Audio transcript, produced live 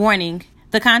Warning.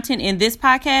 The content in this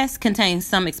podcast contains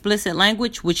some explicit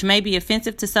language which may be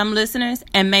offensive to some listeners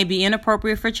and may be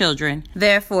inappropriate for children.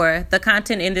 Therefore, the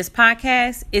content in this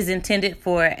podcast is intended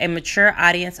for a mature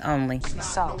audience only.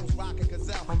 So,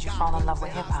 when'd you fall in love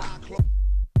with hip-hop?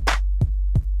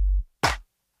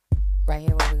 Right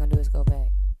here, what we're gonna do is go back.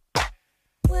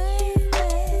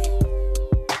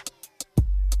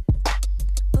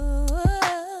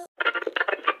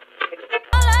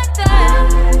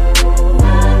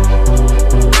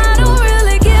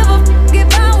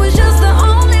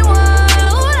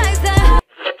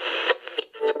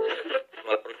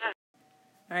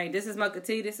 Alright, this is Mocha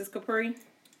T, this is Capri.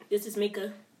 This is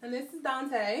Mika. And this is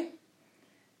Dante.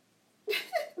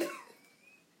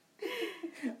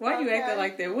 Why are you acting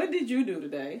like that? What did you do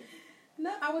today?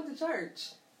 No, I went to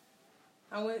church.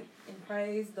 I went and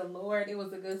praised the Lord. It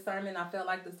was a good sermon. I felt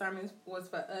like the sermon was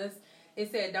for us. It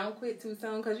said, don't quit too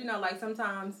soon. Because, you know, like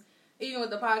sometimes, even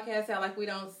with the podcast, how like we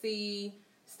don't see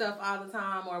stuff all the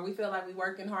time. Or we feel like we're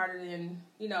working harder than,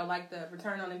 you know, like the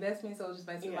return on investment. So it's just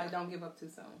basically like, don't give up too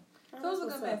soon. So it was a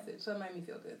good message. So it made me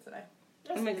feel good today.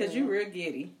 Because you real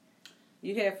giddy.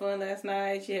 You had fun last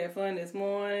night. You had fun this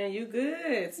morning. You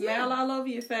good. Smile all over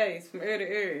your face from ear to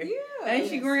ear. Yeah. Ain't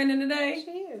she grinning today?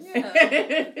 She is. Yeah.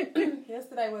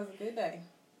 Yesterday was a good day.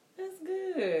 That's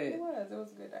good. It was. It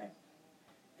was a good day.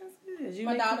 That's good.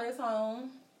 My daughter is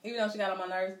home. Even though she got on my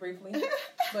nerves briefly.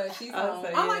 But she's home.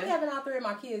 I like having all three of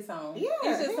my kids home. Yeah,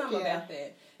 it's just something about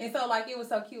that. And so, like, it was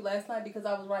so cute last night because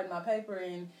I was writing my paper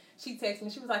and she texted me.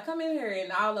 She was like, come in here.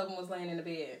 And all of them was laying in the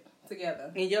bed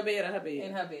together. In your bed or her bed?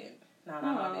 In her bed. No, not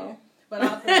my bed. But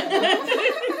all three of them.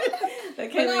 They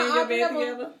came in your bed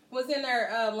together? Was in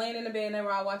there laying in the bed and they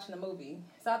were all watching a movie.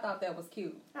 So I thought that was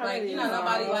cute. Like, you know,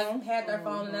 nobody like had their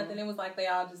phone or nothing. It was like they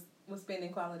all just was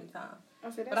spending quality time.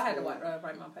 But I had to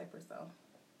write my paper, so.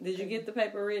 Did you get the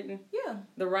paper written? Yeah.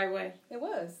 The right way? It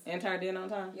was. And turned in on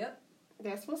time? Yep.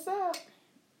 That's what's up.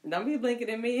 Don't be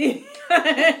blinking at me. That's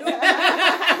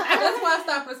why I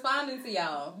stopped responding to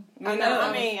y'all. I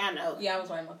know. Yeah, I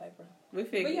was writing my paper. We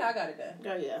figured. But yeah, I got it done.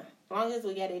 Oh, yeah. As long as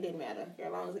we got it, it didn't matter.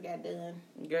 As long as it got done.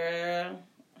 Girl,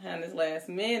 having this last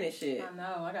minute shit. I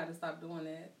know. I got to stop doing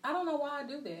that. I don't know why I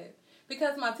do that.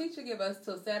 Because my teacher give us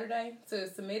till Saturday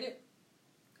to submit it.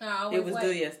 It was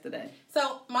due yesterday.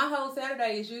 So my whole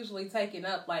Saturday is usually taken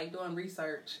up like doing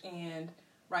research and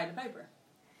writing a paper.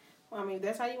 Well, I mean,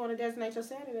 that's how you want to designate your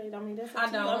Saturday. I mean, that's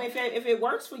I don't. I mean, if it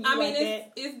works for you, I mean,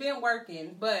 it's been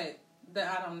working, but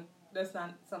that's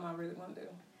not something I really want to do.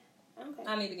 Okay.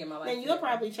 I need to get my life. Then you'll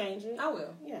probably change it. I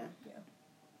will. Yeah.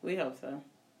 We hope so.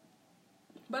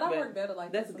 But I work better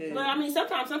like that's this. Good. But I mean,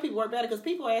 sometimes some people work better because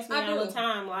people ask me all the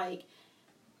time, like,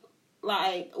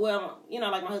 well, you know,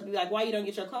 like my husband be like, why you don't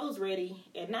get your clothes ready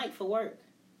at night for work?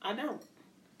 I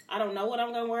don't know what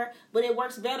I'm going to wear, but it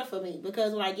works better for me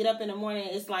because when I get up in the morning,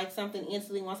 it's like something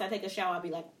instantly. Once I take a shower, I'll be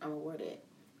like, I'm going to wear that.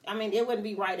 I mean, it wouldn't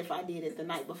be right if I did it the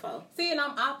night before. See, and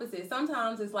I'm opposite.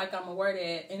 Sometimes it's like I'm going to wear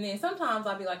that, and then sometimes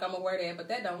I'll be like, I'm going to wear that, but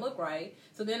that don't look right.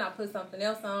 So then I put something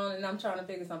else on, and I'm trying to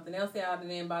figure something else out,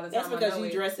 and then by the time that's because you're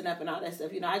dressing up and all that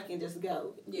stuff. You know, I can just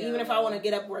go. Yeah. Even if I want to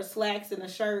get up, wear slacks and a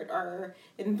shirt or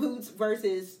in boots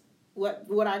versus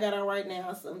what I got on right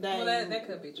now. Someday. Well, that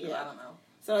could be true. Yeah. I don't know.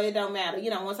 So it don't matter.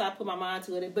 You know, once I put my mind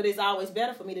to it. But it's always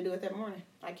better for me to do it that morning.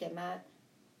 I cannot.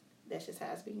 That's just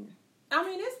how it's been. I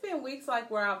mean, it's been weeks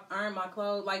like where I've ironed my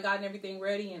clothes, like gotten everything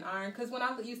ready and ironed. Because when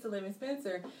I used to live in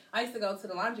Spencer, I used to go to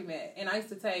the laundromat. And I used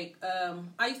to take,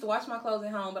 I used to wash my clothes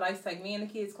at home, but I used to take me and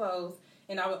the kids' clothes.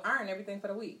 And I would iron everything for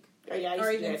the week. Oh, yeah,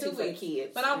 or even 2 weeks. For the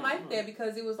kids. But I like that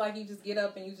because it was like you just get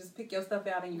up and you just pick your stuff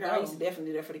out and you go. I used to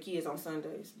definitely do that for the kids on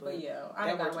Sundays. But yeah, I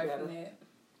didn't got away from that.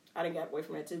 I didn't got away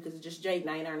from that too because it's just Jade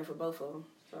and I ain't earning for both of them.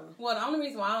 So. Well, the only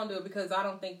reason why I don't do it because I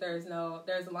don't think there's a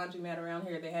laundromat around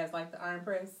here that has like the iron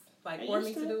press for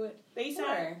me to do it. They used to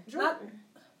have Jordan.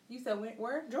 You said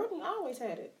where? Jordan always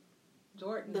had it.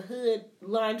 Jordan. The Hood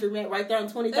laundromat right there on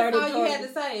 23rd. That's all you had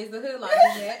to say is the Hood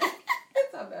laundromat.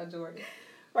 Talk about Jordan.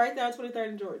 Right there on 23rd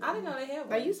and Jordan. I didn't know they had one.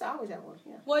 They used to always have one.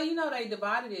 Yeah. Well, you know they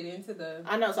divided it into the.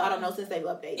 I know, so I don't know since they've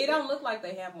updated. It don't look like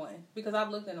they have one because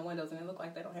I've looked in the windows and it look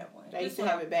like they don't have one. They used to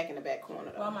have it back in the back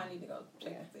corner. Though. Well, I might need to go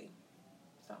check and see.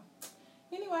 So,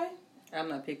 anyway. I'm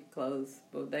not picking clothes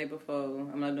the day before.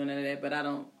 I'm not doing any of that, but I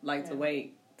don't like to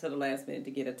wait till the last minute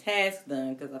to get a task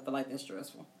done because I feel like that's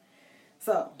stressful.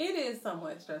 So it is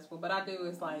somewhat stressful, but I do.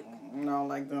 It's like I don't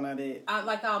like doing all that. I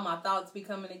like all my thoughts be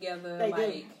coming together. They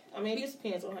do. I mean, it just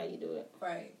depends on how you do it.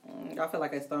 Right. I feel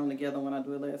like I throw them together when I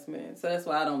do it last minute, so that's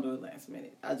why I don't do it last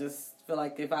minute. I just feel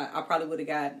like if I probably would have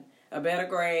got a better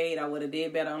grade, I would have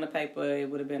did better on the paper. It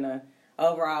would have been a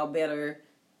overall better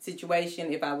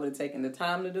situation if I would have taken the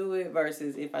time to do it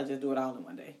versus if I just do it all in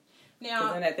one day.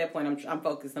 Because then at that point, I'm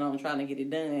focusing on trying to get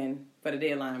it done for the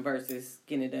deadline versus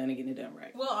getting it done and getting it done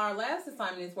right. Well, our last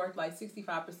assignment is worth like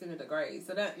 65% of the grade.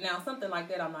 So that now something like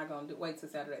that, I'm not going to wait till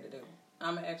Saturday to do.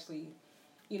 I'm going to actually,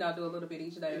 do a little bit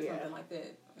each day or something like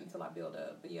that until I build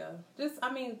up. But yeah, just,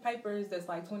 papers that's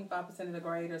like 25% of the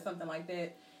grade or something like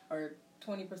that, or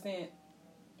 20%. It's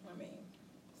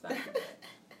not too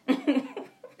bad.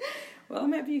 Well,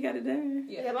 I'm happy you got it done.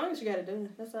 Yeah, as long as you got it done,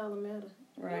 that's all that matters.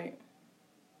 Right.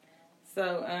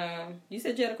 So, you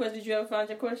said you had a question. Did you ever find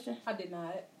your question? I did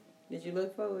not. Did you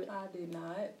look for it? I did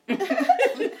not.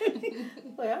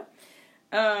 Well.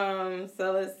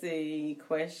 So let's see.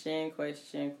 Question. It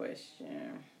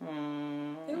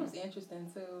was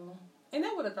interesting too. And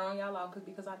that would have thrown y'all out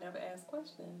because I never asked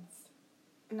questions.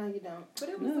 No, you don't. But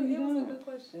it was a good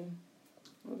question.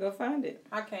 We'll go find it.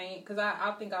 I can't because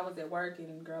I think I was at work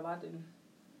and girl, I didn't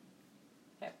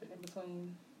happen in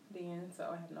between then, so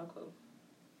I have no clue.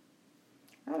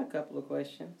 I had a couple of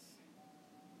questions.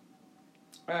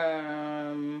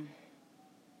 I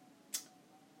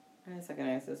guess I can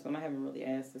ask this one. I haven't really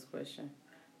asked this question.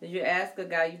 Did you ask a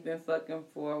guy you've been fucking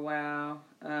for a while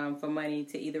for money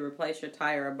to either replace your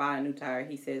tire or buy a new tire?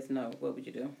 He says no. What would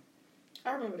you do?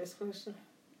 I remember this question.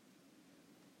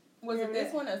 Was it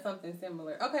this one or something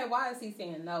similar? Okay, why is he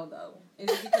saying no, though?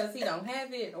 Is it because he don't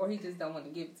have it or he just don't want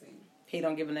to give it to you? He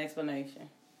don't give an explanation.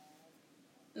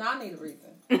 No, I need a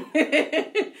reason.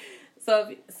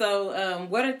 So,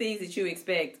 what are things that you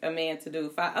expect a man to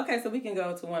do? Okay, so we can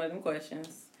go to one of them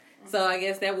questions. So I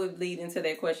guess that would lead into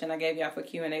that question I gave y'all for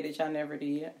Q&A that y'all never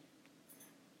did.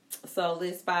 So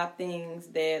list 5 things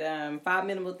that 5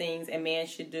 minimal things a man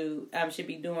should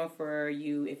be doing for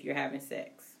you if you're having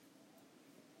sex.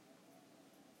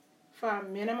 5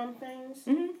 minimum things?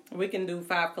 Mm-hmm. We can do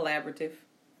 5 collaborative.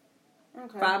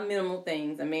 Okay. 5 minimal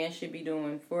things a man should be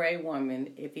doing for a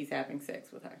woman if he's having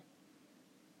sex with her.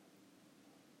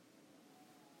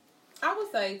 I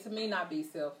would say, to me, not be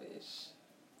selfish.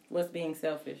 What's being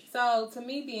selfish? So, to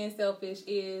me, being selfish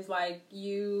is like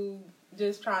you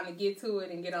just trying to get to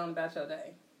it and get on about your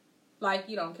day. Like,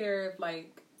 you don't care if,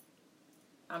 like,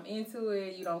 I'm into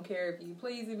it. You don't care if you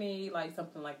pleasing me, like,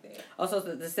 something like that. Also,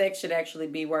 the sex should actually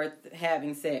be worth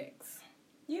having sex.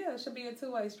 Yeah, it should be a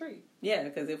 2-way street. Yeah,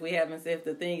 because if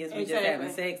the thing is we just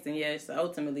having sex, then yes,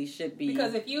 ultimately should be.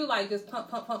 Because if you, like, just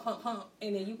pump,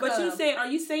 and then you come. But are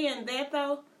you saying that,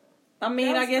 though? I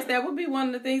mean, I guess that would be one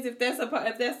of the things. If that's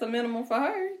the minimum for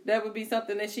her, that would be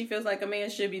something that she feels like a man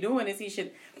should be doing. Is he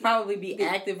should probably be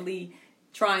actively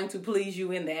trying to please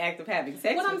you in the act of having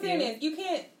sex. What I'm saying is, you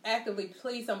can't actively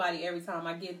please somebody every time.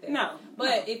 I get that. No,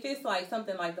 but if it's like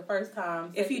something like the first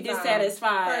time, if you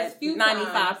dissatisfied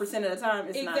 95% of the time,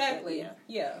 it's exactly not that,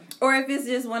 yeah. Or if it's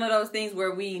just one of those things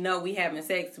where we know we having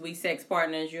sex, we sex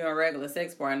partners, you're a regular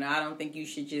sex partner. I don't think you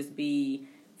should just be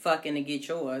fucking to get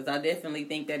yours. I definitely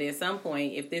think that at some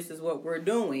point, if this is what we're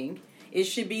doing, you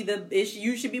should be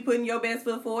putting your best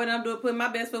foot forward. And I'm putting my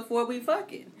best foot forward. We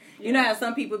fucking. Yeah. You know how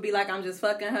some people be like, I'm just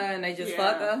fucking her, and they just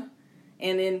fuck her,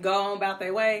 and then go on about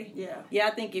their way. Yeah. Yeah,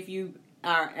 I think if you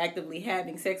are actively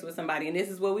having sex with somebody, and this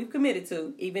is what we've committed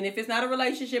to, even if it's not a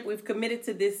relationship, we've committed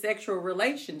to this sexual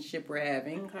relationship we're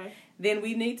having. Okay. Then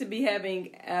we need to be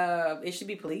having. It should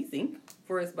be pleasing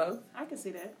for us both. I can see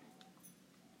that.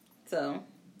 So,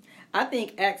 I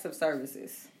think acts of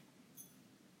services.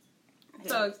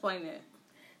 So explain that.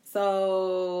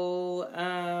 So,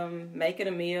 making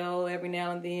a meal every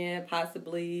now and then,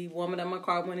 possibly warming up my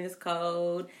car when it's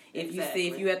cold. If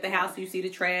you at the house, you see the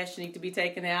trash need to be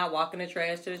taken out, walking the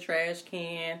trash to the trash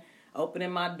can,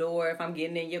 opening my door if I'm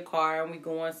getting in your car and we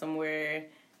going somewhere.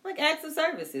 Like acts of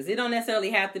services. It don't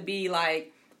necessarily have to be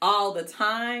like all the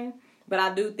time, but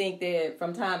I do think that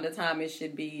from time to time it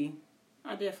should be.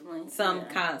 I definitely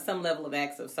some level of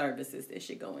acts of services that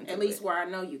should go into at least where I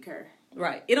know you care.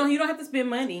 Right. You don't have to spend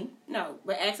money. No,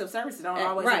 but acts of services don't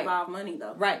always involve money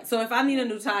though. Right. So if I need a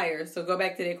new tire, so go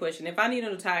back to that question. If I need a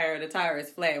new tire, the tire is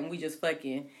flat and we just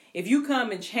fucking. If you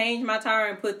come and change my tire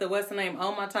and put the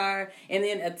on my tire and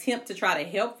then attempt to try to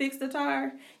help fix the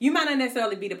tire, you might not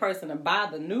necessarily be the person to buy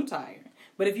the new tire.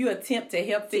 But if you attempt to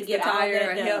help fix the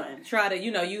tire,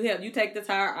 you take the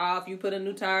tire off, you put a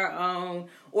new tire on,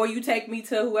 or you take me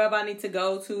to whoever I need to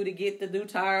go to get the new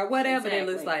tire, whatever it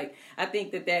looks like. I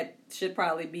think that should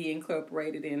probably be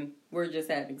incorporated in we're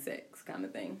just having sex kind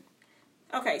of thing.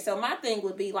 Okay, so my thing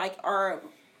would be like, are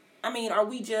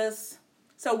we just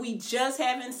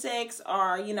having sex,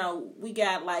 or we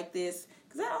got like this?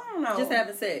 Because I don't know, just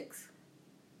having sex.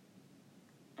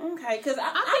 Okay, because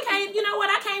I can't,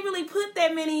 I can't really put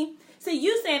that many, See,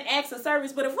 you saying acts of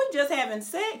service, but if we just having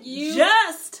sex, You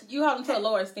hold them to a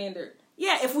lower standard.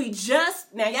 Yeah, if we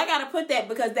just, now y'all gotta put that,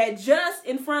 because that just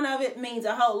in front of it means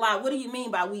a whole lot. What do you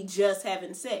mean by we just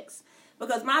having sex?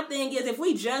 Because my thing is, if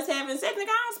we just having sex, nigga, I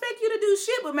don't expect you to do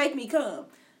shit but make me come.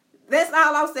 That's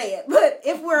all I'm saying. But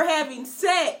if we're having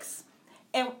sex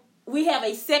and we have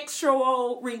a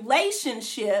sexual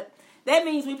relationship, that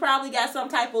means we probably got some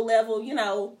type of level, you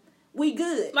know, we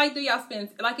good. Like, do y'all spend,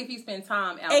 like, if you spend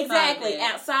time outside Exactly, of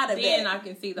that, outside of then that. I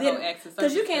can see the whole acts of service.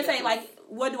 Because you can't say, like,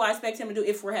 what do I expect him to do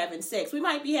if we're having sex? We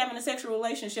might be having a sexual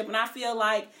relationship, and I feel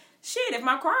like, shit, if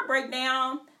my car break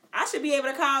down, I should be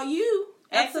able to call you,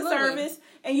 acts of service,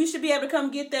 and you should be able to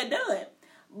come get that done.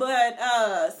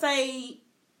 But, say,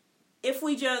 if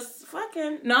we just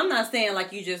fucking... No, I'm not saying,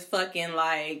 like, you just fucking,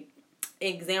 like,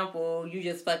 example, you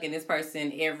just fucking this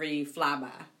person every flyby.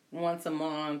 Once a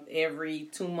month, every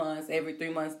 2 months, every 3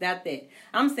 months. Not that.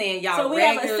 I'm saying y'all so we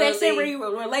regularly... have a sexual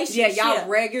relationship. Yeah, y'all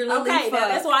regularly Okay, fuck.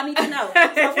 that's what I need to know. So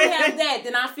if we have that,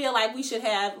 then I feel like we should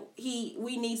have...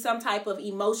 We need some type of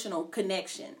emotional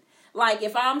connection. Like,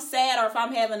 if I'm sad or if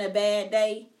I'm having a bad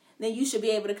day, then you should be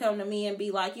able to come to me and be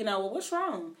like, you know, well, what's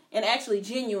wrong? And actually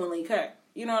genuinely care.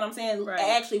 You know what I'm saying? Right.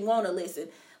 I actually want to listen.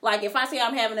 Like, if I say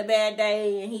I'm having a bad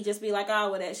day and he just be like,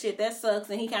 oh, well, that shit, that sucks,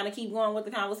 and he kind of keep going with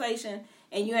the conversation,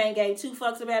 and you ain't gave 2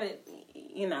 fucks about it,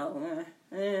 you know.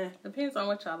 Depends on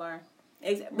what y'all are.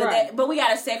 But, Right. but we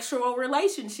got a sexual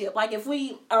relationship. Like, if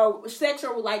we are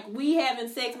sexual, like, we having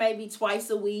sex maybe twice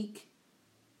a week,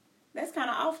 that's kind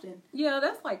of often. Yeah,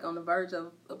 that's like on the verge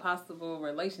of a possible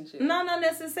relationship. No, not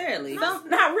necessarily. Not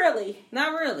really.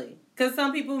 Not really. Because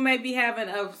some people may be having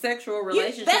a sexual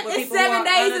relationship with It's people 7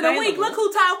 days in a week. Look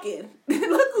who talking.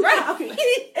 Look who talking.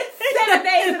 It's 7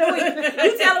 days in a week.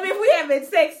 You telling me if we having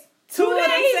sex 2 days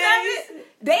of it?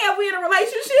 Damn, we in a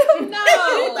relationship? No,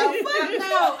 What the fuck?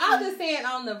 no. I'm just saying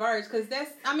on the verge, because that's,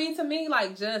 I mean, to me,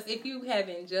 like, just, if you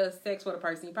having just sex with a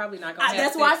person, you're probably not going to have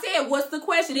That's sex. why I said, what's the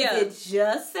question? Yeah. Is it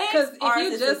just sex? Because or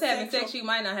if is you it just having sexual? sex, you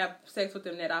might not have sex with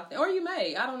them that often. Or you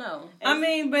may. I don't know. I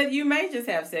mean, but you may just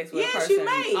have sex with a Yes, person you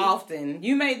may. often.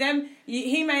 You may,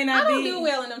 he may not I don't be... do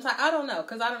well in them times. I don't know,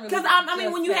 because I don't really... Because, I mean,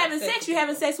 just when you have having sex, with you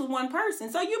having sex with one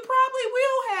person. So you probably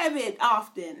will have it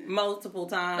often. multiple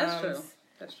times. That's true.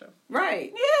 That's true.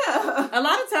 Right. Yeah. A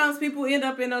lot of times people end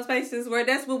up in those places where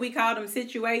that's what we call them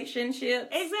situationships.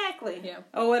 Exactly. Yeah.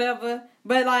 Or whatever.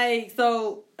 But like,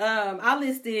 so I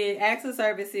listed acts of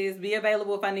services, be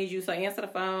available if I need you. So answer the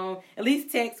phone, at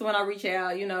least text when I reach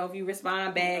out, you know, if you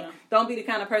respond back. Yeah. Don't be the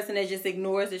kind of person that just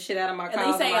ignores the shit out of my At calls.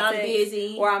 least say or my I'm texts,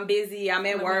 busy. Or I'm busy, I'm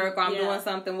at work, or I'm Yeah. doing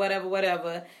something,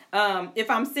 whatever. If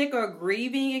I'm sick or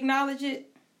grieving, acknowledge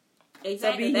it.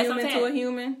 Exactly. So be That's what I'm human to a saying.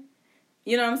 human.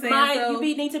 You know what I'm saying?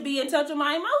 You need to be in touch with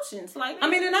my emotions. Like, I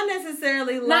mean, and not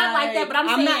necessarily Not like that, but I'm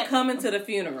saying- not coming to the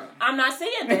funeral. I'm not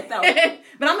saying that though.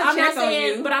 But I'm gonna check not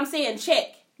saying, on you. But I'm saying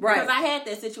check. Right. Because I had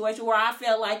that situation where I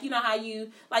felt like, you know how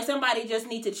you, like somebody just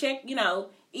need to check, you know,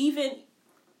 even,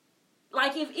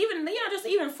 like if even, you know, just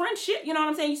even friendship, you know what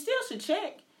I'm saying? You still should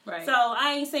check. Right. So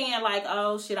I ain't saying like,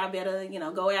 oh shit, I better, you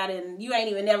know, go out and you ain't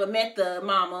even never met the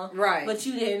mama. Right. But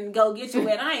you didn't go get your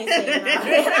wedding. I ain't saying that.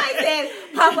 I ain't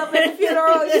saying pop up at the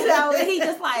funeral, you know, and he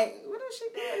just like, what is she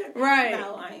doing? Right.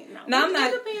 No, I ain't. No, I'm It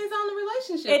not. depends on the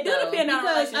relationship. It do though, depend on the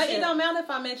because relationship. It don't matter if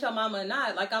I met your mama or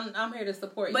not. Like I'm here to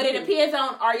support But you. it depends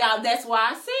on, are y'all, that's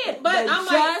why I said, But the I'm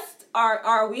like- just,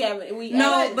 are we having, we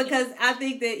No, because I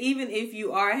think that even if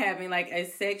you are having like a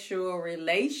sexual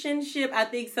relationship, I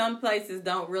think some places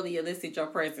don't really elicit your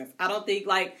presence. I don't think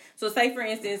like, so say for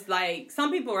instance, like some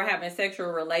people are having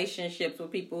sexual relationships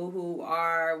with people who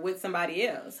are with somebody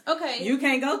else. Okay. You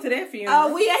can't go to that funeral.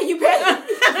 Oh, you better.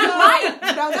 Right.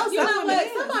 You don't know You know something what?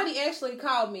 else. Somebody actually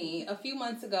called me a few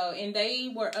months ago, and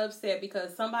they were upset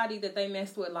because somebody that they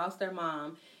messed with lost their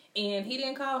mom, and he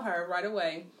didn't call her right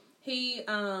away. She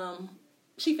found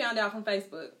out from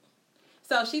Facebook.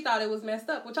 So she thought it was messed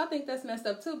up, which I think that's messed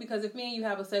up too, because if me and you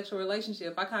have a sexual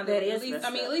relationship, I kind of That is at least, messed I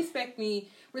mean, up. at least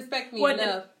respect me Well,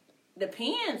 enough.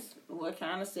 Depends what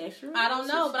kind of sexual. I don't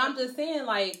know, but I'm just saying,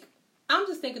 like, I'm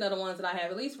just thinking of the ones that I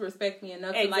have. At least respect me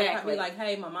enough to like Exactly. be like,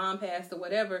 hey, my mom passed or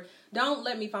whatever. Don't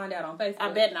let me find out on Facebook.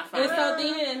 I bet not find and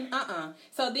out. so then,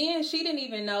 So then she didn't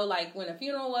even know like when a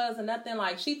funeral was or nothing.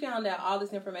 Like she found out all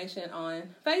this information on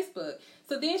Facebook.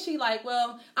 So then she like,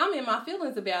 well, I'm in my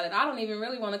feelings about it. I don't even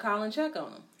really want to call and check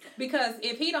on him. Because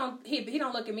if he don't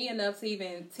look at me enough to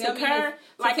even tell me care? his,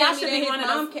 to Like, tell I me should that be his one of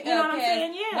mom those- you know what I'm passed,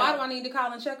 saying? Yeah. why do I need to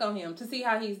call and check on him to see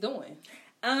how he's doing?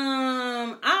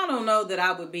 I don't know that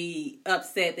I would be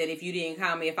upset that if you didn't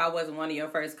call me if I wasn't one of your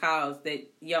first calls that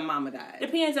your mama died.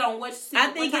 Depends on I think what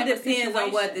it type of depends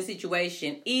on what the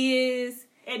situation. situation is.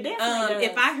 It definitely does.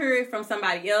 If I hear it from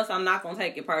somebody else, I'm not going to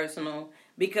take it personal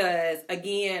because,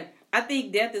 again, I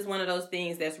think death is one of those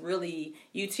things that's really,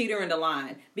 you teetering the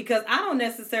line. Because I don't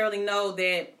necessarily know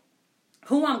that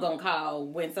who I'm going to call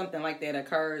when something like that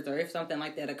occurs or if something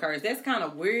like that occurs. That's kind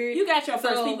of weird. You got your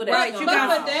first people that right, you But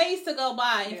got for days to go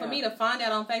by and for me to find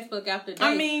out on Facebook after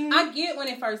days, I get when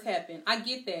it first happened. I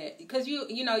get that because you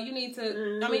need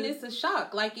to. I mean, it's a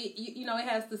shock. Like it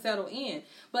has to settle in.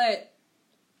 But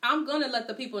I'm gonna let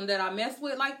the people that I mess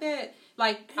with like that,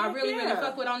 like I really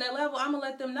fuck with on that level. I'm gonna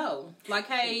let them know, like,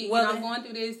 hey, I'm going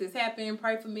through this. This happened.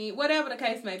 Pray for me. Whatever the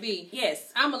case may be.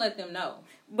 Yes, I'm gonna let them know.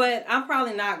 But I'm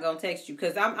probably not going to text you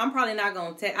because I'm probably not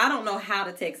going to text. I don't know how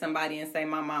to text somebody and say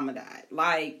my mama died.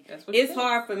 Like, it's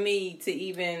hard for me to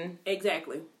even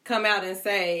come out and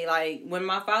say, like, when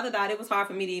my father died, it was hard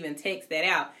for me to even text that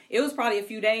out. It was probably a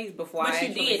few days before I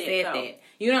actually said that.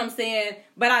 You know what I'm saying?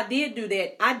 But I did do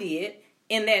that. I did.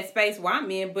 In that space where I'm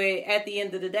in, but at the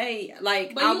end of the day,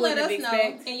 like, but I you let wouldn't us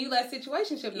expect... know, and you let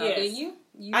situationship know, didn't you?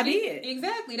 I did.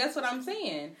 Exactly, that's what I'm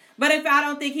saying. But if I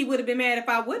don't think he would have been mad if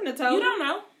I wouldn't have told you don't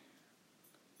know.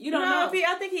 You don't know.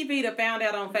 I think he'd have found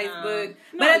out on Facebook.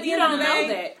 No, but at the end of the know day,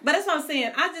 that. But that's what I'm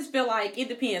saying. I just feel like it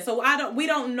depends. So we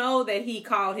don't know that he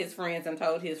called his friends and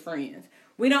told his friends.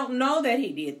 We don't know that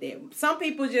he did that. Some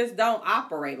people just don't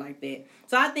operate like that.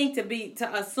 So I think to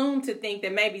think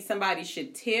that maybe somebody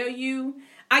should tell you.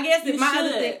 I guess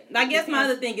my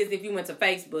other thing is if you went to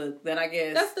Facebook, then I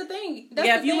guess that's the thing.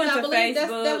 If you went to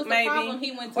Facebook, that was maybe. The problem.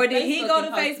 He went to or did Facebook he go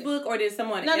to Facebook, or did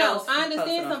someone else? No, I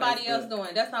understand somebody else doing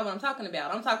it. That's not what I'm talking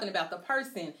about. I'm talking about the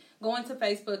person going to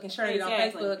Facebook and sharing it on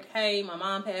Facebook. Hey, my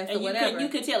mom passed, or whatever. You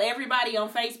could tell everybody on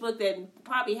Facebook that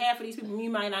probably half of these people you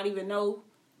might not even know,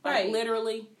 like,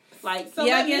 literally. Like, so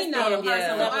let me know on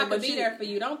person level, so I could be there for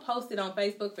you. Don't post it on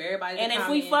Facebook for everybody to comment. And if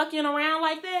we fucking around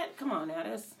like that, come on now,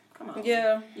 come on.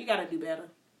 Yeah. You gotta do better.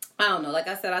 I don't know. Like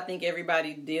I said, I think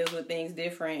everybody deals with things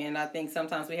different, and I think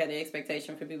sometimes we have the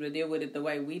expectation for people to deal with it the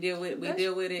way we deal with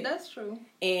it. That's true.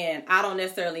 And I don't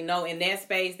necessarily know in that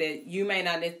space that you might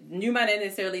not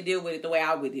necessarily deal with it the way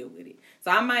I would deal with it.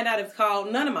 So I might not have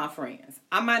called none of my friends.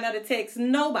 I might not have texted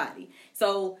nobody.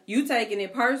 So you taking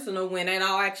it personal when in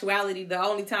all actuality the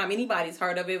only time anybody's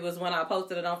heard of it was when I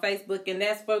posted it on Facebook, and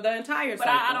that's for the entire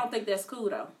circle. But I don't think that's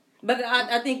cool though. But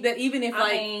I think that even if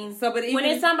when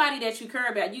it's somebody that you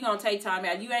care about, you're going to take time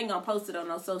out. You ain't going to post it on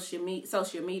no social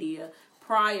media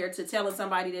prior to telling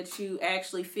somebody that you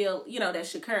actually feel, that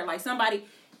should care. Like somebody,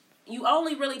 you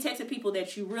only really texting people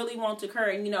that you really want to care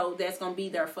and, that's going to be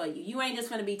there for you. You ain't just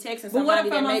going to be texting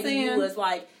somebody that maybe you was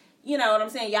like, you know what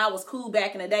I'm saying, y'all was cool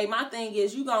back in the day. My thing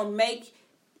is you going to make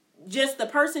just the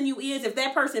person you is, if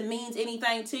that person means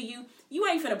anything to you, you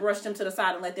ain't finna brush them to the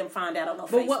side and let them find out on no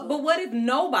Facebook. But what if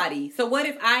nobody? So what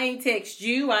if I ain't text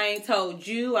you, I ain't told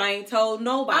you, I ain't told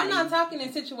nobody? I'm not talking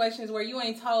in situations where you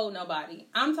ain't told nobody.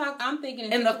 I'm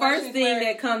thinking and the first thing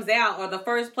that comes out or the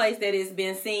first place that it's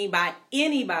been seen by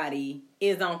anybody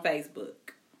is on Facebook.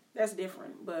 That's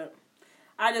different, but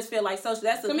I just feel like that's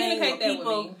the communicate thing. With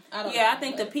me. I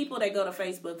think the people that go to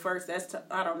Facebook first,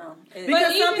 I don't know.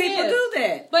 Because some people do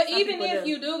that. But even if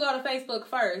you do go to Facebook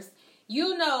first,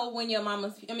 when your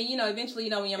mama's, eventually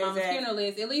when your mama's funeral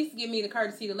is, at least give me the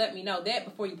courtesy to let me know that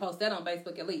before you post that on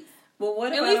Facebook at least. Well,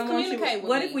 what if at least communicate with me?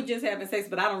 What if we just having sex,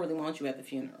 but I don't really want you at the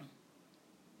funeral?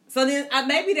 So then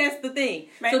maybe that's the thing.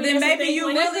 Maybe you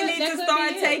really need to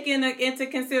start taking into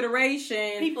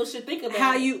consideration. People should think about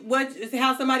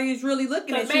how somebody is really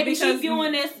looking at you. Maybe she's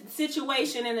viewing that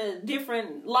situation in a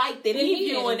different light than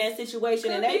he's viewing that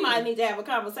situation, and they might need to have a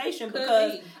conversation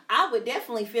because I would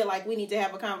definitely feel like we need to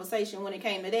have a conversation when it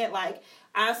came to that. Like,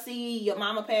 I see your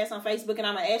mama pass on Facebook, and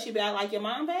I'm gonna ask you about like your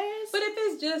mom passed. But if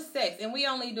it's just sex, and we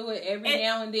only do it every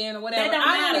now and then or whatever, that don't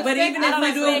matter. But even if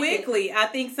we do it weekly, I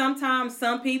think sometimes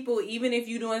some people, even if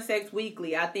you're doing sex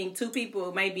weekly, I think two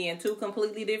people may be in two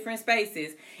completely different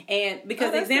spaces. And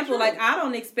because example, like I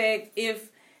don't expect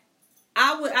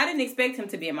I didn't expect him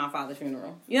to be at my father's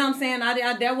funeral. You know what I'm saying?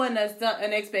 That wasn't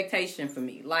an expectation for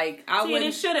me. Like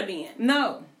it should have been.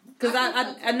 No. Because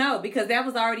I know, because that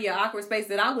was already an awkward space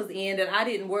that I was in, that I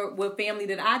didn't work with family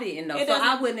that I didn't know. So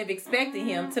I wouldn't have expected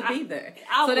him to be there.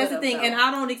 So that's the thing. And I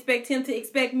don't expect him to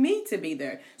expect me to be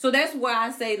there. So that's why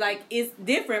I say, like, it's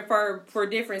different for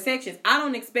different sections. I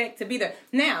don't expect to be there.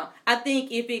 Now, I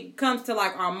think if it comes to,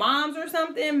 like, our moms or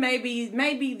something, maybe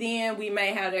then we may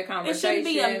have that conversation. It shouldn't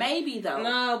be a maybe, though.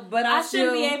 No, but I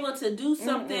shouldn't be able to do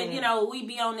something, we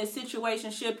be on this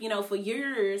situationship, for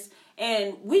years.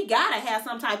 And we gotta have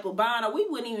some type of bond, or we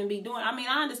wouldn't even be doing. I mean,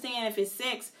 I understand if it's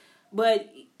sex,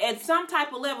 But at some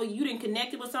type of level, you didn't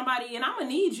connect with somebody, and I'm going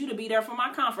to need you to be there for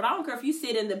my comfort. I don't care if you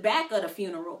sit in the back of the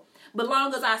funeral. But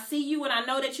long as I see you and I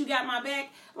know that you got my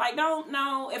back, like, don't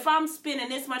know, if I'm spending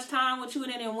this much time with you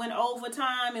and then it went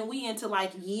overtime and we into,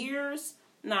 like, years,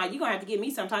 nah, you're going to have to give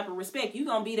me some type of respect. You're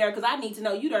going to be there because I need to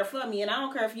know you there for me. And I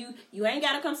don't care if you ain't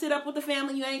got to come sit up with the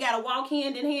family. You ain't got to walk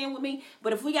hand in hand with me.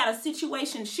 But if we got a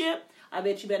situationship, I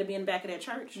bet you better be in the back of that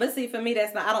church. But see, for me,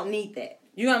 I don't need that.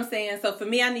 You know what I'm saying? So for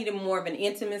me, I needed more of an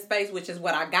intimate space, which is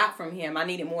what I got from him. I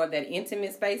needed more of that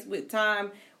intimate space with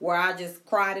time where I just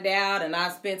cried it out and I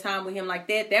spent time with him like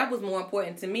that. That was more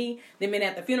important to me than being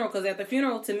at the funeral, because at the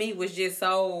funeral to me was just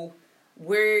so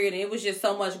weird and it was just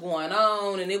so much going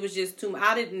on and it was just too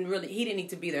much. He didn't need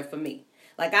to be there for me.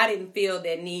 Like, I didn't feel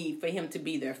that need for him to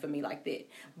be there for me like that.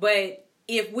 But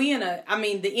if we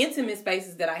the intimate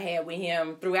spaces that I had with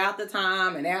him throughout the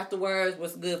time and afterwards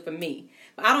was good for me.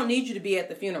 But I don't need you to be at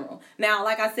the funeral. Now,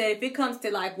 like I said, if it comes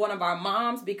to like one of our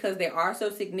moms, because they are so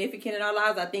significant in our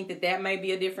lives, I think that may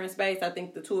be a different space. I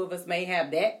think the two of us may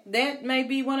have that. That may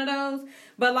be one of those.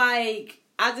 But like,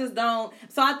 I just don't.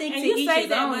 So I think and to you each say his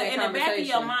that, own. but That in the back of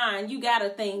your mind, you got to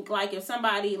think, like, if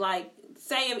somebody, like,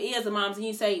 say it is a mom's and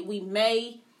you say, we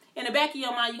may, in the back of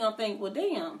your mind, you're going to think, well,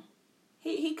 damn.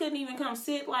 He couldn't even come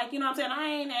sit, like, you know what I'm saying? I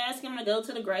ain't asked him to go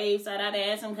to the graveside. I'd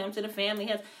ask him to come to the family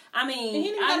house. I mean, and he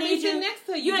didn't I need you next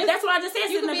to you. That's what I just said.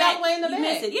 Sit in the back. All the way in the you back.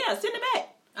 missed it. Yeah, sit in the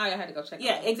back. Oh, I had to go check.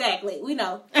 Yeah, exactly. We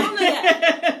know.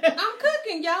 I'm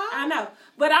cooking, y'all. I know.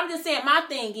 But I'm just saying, my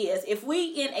thing is, if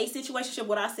we in a situationship,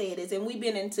 what I said is, and we've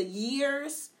been into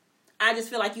years, I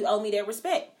just feel like you owe me that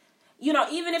respect. You know,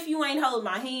 even if you ain't holding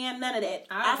my hand, none of that.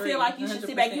 I feel like you should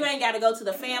sit back. You ain't got to go to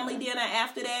the family dinner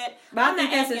after that. But I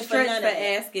think that's a stretch for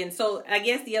asking. So I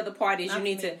guess the other part is you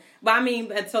need to. But I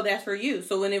mean, so that's for you.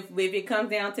 So if it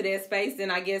comes down to that space, then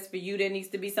I guess for you, there needs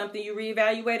to be something you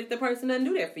reevaluate if the person doesn't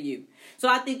do that for you. So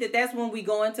I think that's when we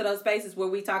go into those spaces where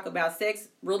we talk about sex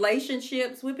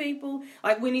relationships with people.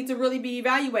 Like, we need to really be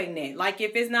evaluating that. Like,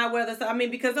 if it's not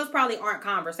because those probably aren't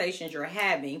conversations you're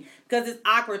having, because it's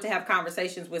awkward to have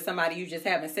conversations with somebody you just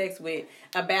having sex with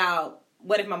about,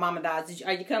 what if my mama dies?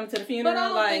 Are you coming to the funeral? But I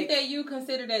don't think that you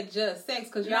consider that just sex,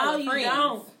 because y'all are friends.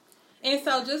 Don't. And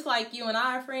so, just like you and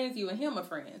I are friends, you and him are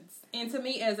friends. And to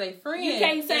me, as a friend, you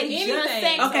can't say just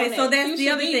sex. Okay, so that's the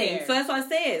other thing. There. So that's what I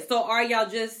said. So are y'all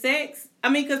just sex? I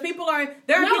mean, because people are people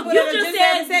that are just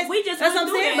having sex. That's what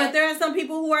I'm saying. But there are some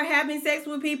people who are having sex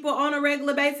with people on a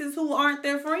regular basis who aren't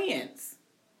their friends.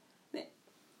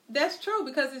 That's true,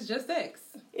 because it's just sex.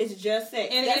 It's just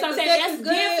sex. And that's what I'm saying. That's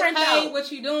different, hey, though.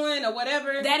 What you doing or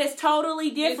whatever. That is totally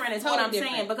different. Is what I'm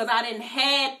saying, because I didn't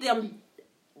have them.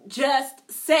 Just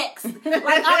sex. Like,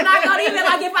 I'm not gonna even,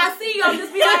 like, if I see you, I'm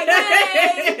just be like,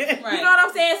 hey. Right. You know what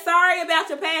I'm saying? Sorry about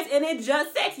your past. And it's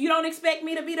just sex. You don't expect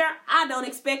me to be there. I don't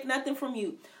expect nothing from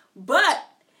you. But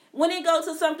when it goes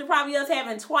to something probably us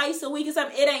having twice a week or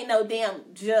something, it ain't no damn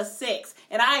just sex.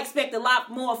 And I expect a lot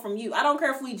more from you. I don't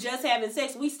care if we just having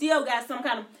sex. We still got some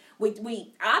kind of,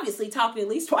 we obviously talking at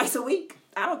least twice a week.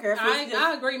 I don't care if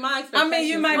I agree. My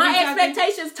expectations. My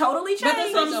expectations totally change. But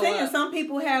that's what I'm saying. Some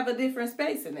people have a different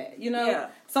space in that, you know. Yeah.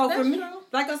 So that's for me, true.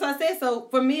 Like I said, so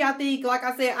for me, I think, like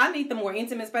I said, I need the more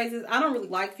intimate spaces. I don't really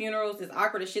like funerals. It's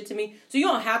awkward as shit to me. So you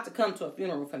don't have to come to a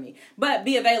funeral for me, but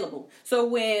be available. So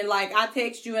when, like, I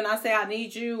text you and I say I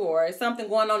need you, or something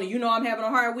going on and you know I'm having a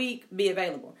hard week, be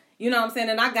available. You know what I'm saying?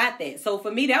 And I got that. So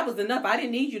for me, that was enough. I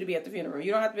didn't need you to be at the funeral.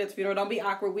 You don't have to be at the funeral. Don't be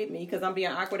awkward with me, because I'm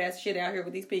being awkward ass shit out here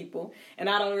with these people. And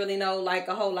I don't really know, like,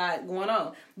 a whole lot going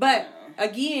on. But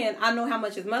again, I know how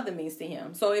much his mother means to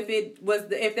him. So if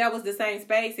that was the same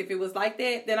space, if it was like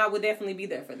that, then I would definitely be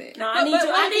there for that. No, I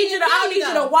need you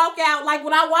to walk out, like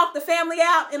when I walk the family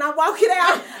out and I walk it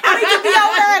out. I need you to be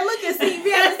over there and look and see if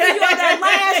you see you on that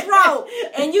last row.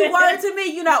 And you word to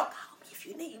me, you know, if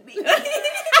you need me.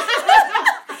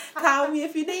 Call me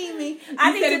if you need me.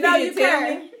 I need to know you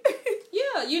care.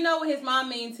 Yeah, you know what his mom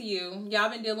means to you. Y'all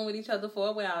been dealing with each other for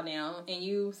a while now, and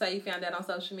you say you found that on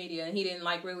social media, and he didn't,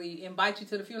 like, really invite you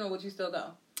to the funeral. Would you still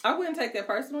go? I wouldn't take that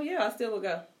personal. Yeah, I still would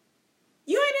go.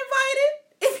 You ain't invited.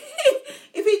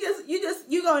 If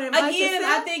you gonna invite again,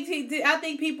 yourself? I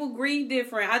think people grieve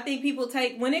different. I think people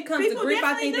take, when it comes to grief,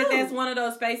 I think that's one of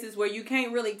those spaces where you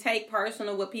can't really take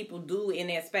personal what people do in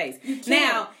that space.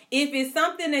 Now, if it's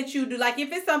something that you do, like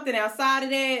if it's something outside of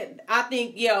that, I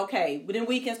think, yeah, okay, but then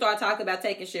we can start talking about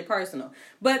taking shit personal.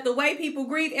 But the way people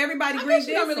grieve, everybody grieves different.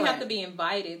 You don't really have to be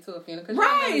invited to a funeral.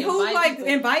 Right? Who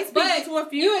invites people to a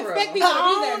funeral? You expect people to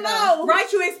be there, though. Right?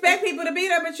 You expect people to be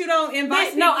there, but you don't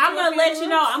invite people. No, I'm gonna let you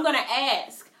know. I'm gonna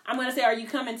ask. I'm going to say, are you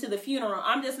coming to the funeral?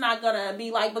 I'm just not going to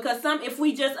be like, because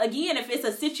if it's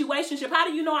a situationship, how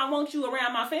do you know I want you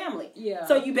around my family? Yeah.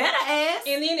 So you better ask.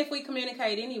 And then if we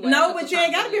communicate anyway. No, but you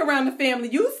ain't got to be around the family.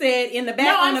 You said in the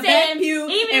back, on the back pew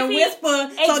and whisper.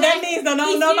 Exactly. So that means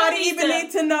nobody even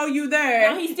need to know you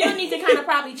there. No, he still needs to kind of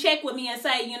probably check with me and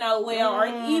say, or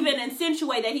even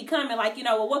insinuate that he coming, like,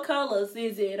 well, what colors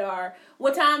is it? Or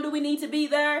what time do we need to be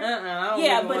there?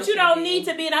 Yeah, but you don't need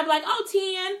to be. And I'm like,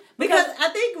 10. Because I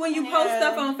think when you post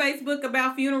stuff on Facebook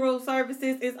about funeral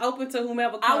services, it's open to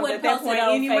whomever comes at that point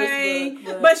anyway.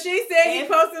 Facebook, but she said he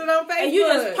posted it on Facebook. And you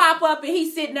just pop up and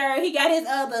he's sitting there. He got his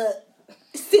other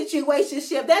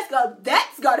situationship.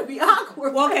 That's gonna be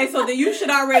awkward. Well, okay, so then you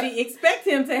should already expect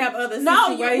him to have other situations.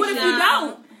 No, what if you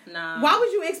don't? No. Why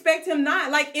would you expect him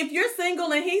not? Like, if you're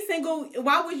single and he's single,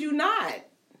 why would you not?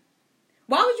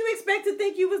 Why would you expect to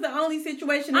think you was the only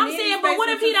situation? I'm saying, but what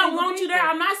if he don't want you there?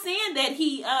 I'm not saying that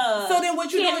he. So then,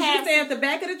 what you do is you say at the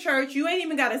back of the church. You ain't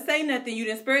even got to say nothing. You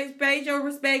just paid your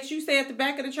respects. You say at the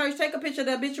back of the church, take a picture of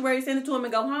the obituary, send it to him,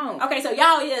 and go home. Okay, so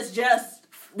y'all is just.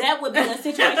 That would be a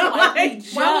situation like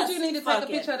why would you need to take a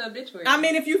picture of the obituary? I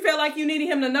mean, if you felt like you needed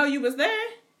him to know you was there.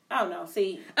 Oh no,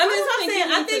 see.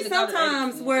 I think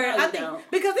sometimes where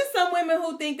because there's some women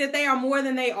who think that they are more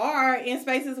than they are in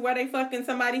spaces where they fucking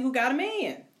somebody who got a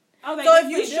man. So if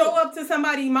you show up to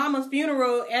somebody's mama's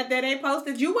funeral that they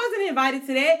posted, you wasn't invited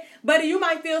to that, but you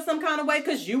might feel some kind of way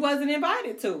because you wasn't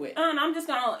invited to it. I'm just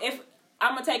gonna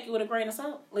take you with a grain of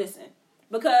salt. Listen.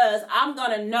 Because I'm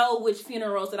gonna know which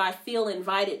funerals that I feel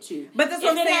invited to. But that's what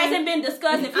I'm saying. If it hasn't been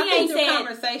discussed, if he ain't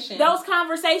said those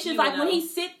conversations, like when he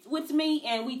sits with me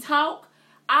and we talk,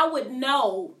 I would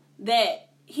know that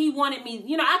he wanted me.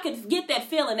 I could get that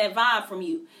feeling, that vibe from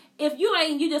you. If you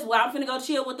ain't, you just I'm finna go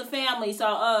chill with the family.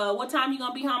 So, what time you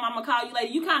gonna be home? I'm gonna call you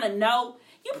later. You kind of know.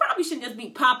 You probably shouldn't just be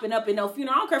popping up in no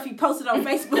funeral. I don't care if you posted on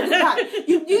Facebook or not.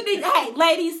 You need, hey,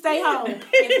 ladies, stay home. If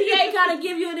he ain't gotta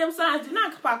give you them signs, do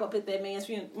not pop up at that man's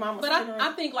mama's funeral. But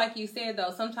I think, like you said,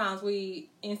 though, sometimes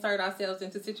we insert ourselves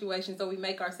into situations so we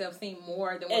make ourselves seem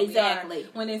more than what we are.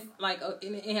 When it's like,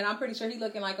 and I'm pretty sure he's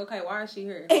looking like, okay, why is she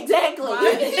here? Exactly.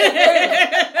 Why is she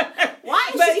here?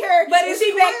 Why is she here? But is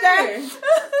she back there?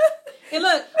 And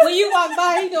look, when you walk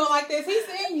by, he doing like this. He's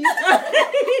seeing you.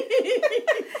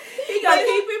 He gonna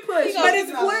keep it pushing. But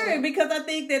it's clear because I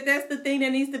think that's the thing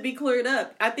that needs to be cleared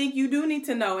up. I think you do need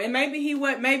to know. And maybe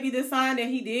maybe the sign that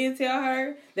he did tell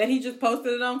her that he just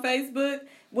posted it on Facebook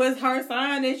was her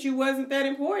sign that you wasn't that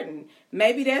important.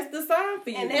 Maybe that's the sign for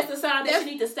you. And that's the sign that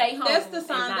you need to stay home. That's the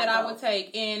sign that I would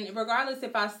take. And regardless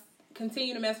if I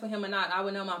continue to mess with him or not, I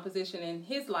would know my position in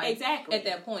his life at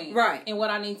that point, right? And what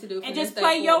I need to do, and just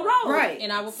play your role, right?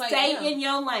 And I will stay in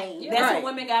your lane. Yeah. That's what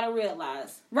women gotta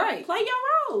realize, right? Play your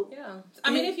role. Yeah,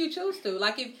 I mean, if you choose to,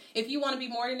 like, if you want to be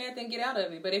more than that, then get out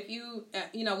of it. But if you,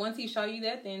 once he show you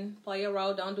that, then play your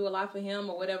role. Don't do a lot for him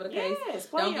or whatever the case. Yes,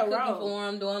 play don't your be cooking role for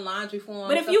him, doing laundry for him.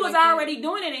 But if you was already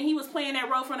doing it and he was playing that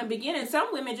role from the beginning, some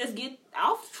women just get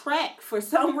off track for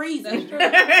some reason. That's true. it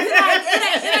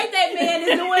ain't that man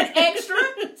is doing extra.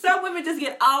 Some women just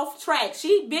get off track.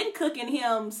 She been cooking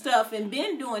him stuff and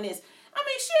been doing this. I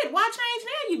mean, shit, why change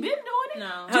now? You been doing it.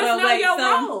 No. Just know your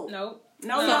role. Nope.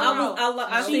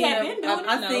 I've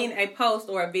seen a post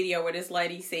or a video where this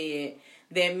lady said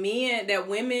that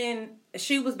women,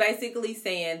 she was basically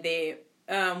saying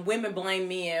that women blame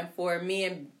men for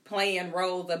men playing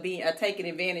roles of taking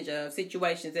advantage of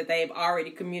situations that they've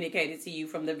already communicated to you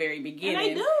from the very beginning.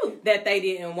 And they do. That they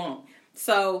didn't want.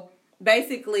 So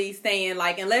basically saying,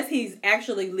 like, unless he's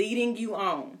actually leading you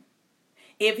on.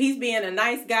 If he's being a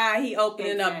nice guy, he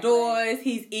opening up doors,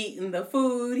 he's eating the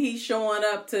food, he's showing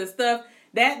up to stuff.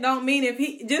 That don't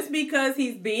mean just because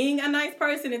he's being a nice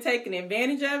person and taking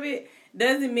advantage of it,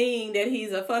 doesn't mean that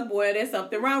he's a fuckboy. There's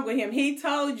something wrong with him. He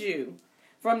told you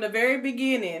from the very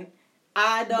beginning,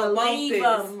 I don't want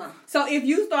this. So if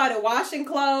you started washing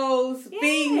clothes,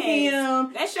 feeding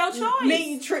him, that's your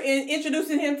choice.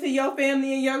 Introducing him to your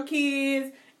family and your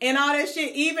kids and all that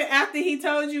shit, even after he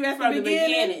told you at the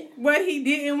beginning what he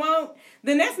didn't want,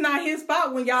 then that's not his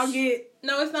fault when y'all get.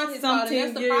 No, it's not his fault. And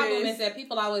that's the problem, is that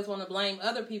people always want to blame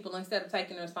other people instead of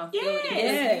taking the responsibility.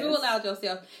 Yes. You allowed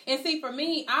yourself. And see, for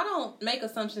me, I don't make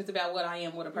assumptions about what I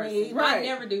am with a person. Right. I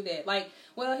never do that. Like,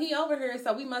 well, he over here,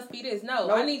 so we must be this.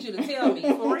 No, I need you to tell me.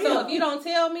 For real. So if you don't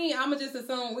tell me, I'm going to just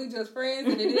assume we just friends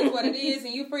and it is what it is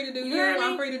and you free to do you,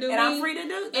 I'm free to do me. And I'm free to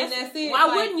do and that's it.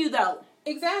 Why wouldn't you, though?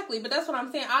 Exactly, but that's what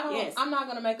I'm saying. I'm not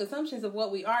going to make assumptions of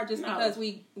what we are just because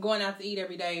we going out to eat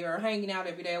every day or hanging out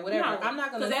every day or whatever. No, I'm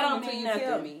not going to assume until you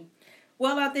tell me.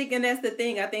 Well, I think, and that's the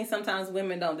thing, I think sometimes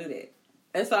women don't do that.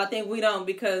 And so I think we don't,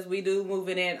 because we do move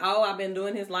it in. Oh, I've been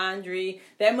doing his laundry.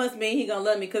 That must mean he gonna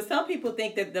love me. Because some people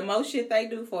think that the more shit they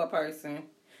do for a person,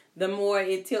 the more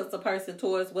it tilts a person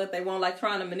towards what they want, like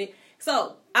trying to manipulate.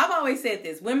 So I've always said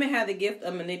this: women have the gift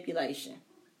of manipulation.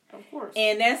 Of course.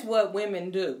 And that's what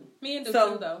women do. Men do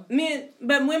So too, though.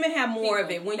 but women have more of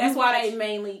it. When That's you why watch, they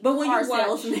mainly but when car you watch,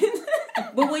 salesmen.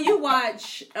 but when you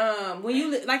watch, when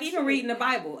you like even reading the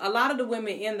Bible, a lot of the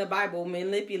women in the Bible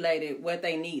manipulated what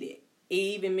they needed.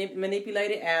 Eve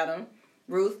manipulated Adam.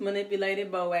 Ruth manipulated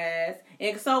Boaz,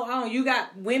 and so on. You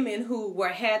got women who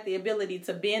had the ability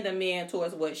to bend a man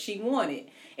towards what she wanted.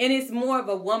 And it's more of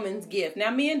a woman's gift.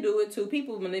 Now, men do it too.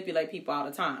 People manipulate people all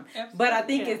the time. Absolutely. But I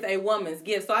think it's a woman's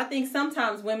gift. So I think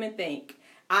sometimes women think,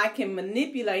 I can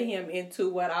manipulate him into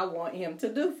what I want him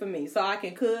to do for me. So I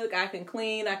can cook, I can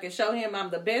clean, I can show him I'm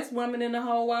the best woman in the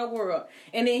whole wide world.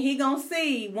 And then he gonna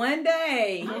see one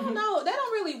day. I don't know. That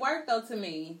don't really work, though, to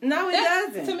me. No, it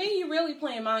doesn't. To me, you're really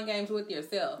playing mind games with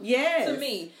yourself. Yes. To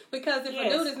me. Because if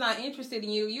Yes. a dude is not interested in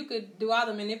you, you could do all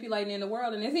the manipulating in the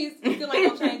world, and he still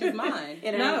ain't gonna change his mind.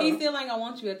 No. He still ain't gonna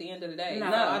want you at the end of the day. No.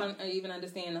 So I don't even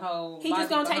understand the whole He just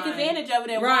gonna take logic advantage of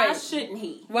it, and Right. why shouldn't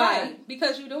he? Right.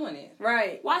 Because you're doing it.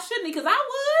 Right. Why shouldn't he? Because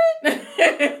I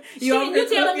would. you over here You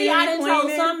telling me cooking, I done told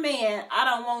cleaning? some man I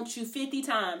don't want you 50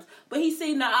 times, but he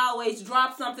seemed to always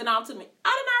drop something off to me. I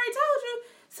done already told you.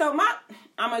 So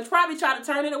I'm gonna probably try to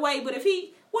turn it away. But if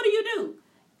what do?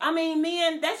 I mean,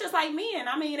 men. That's just like men.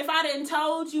 I mean, if I didn't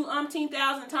told you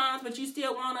 10,000 times, but you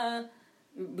still wanna.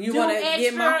 You do want to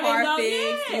get my extra and car go, fixed.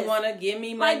 yes. You want to give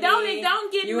me money. Like,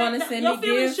 don't get You mad- want to send your me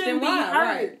feelings gifts shouldn't and be why?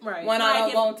 hurt. Right. When I Like, don't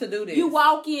if want to do this. You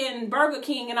walk in Burger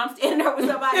King and I'm standing there with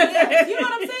somebody else. You know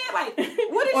what I'm saying?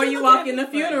 Like, what is or you you looking walk at in the me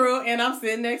for? funeral and I'm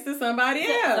sitting next to somebody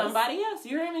else. Somebody else.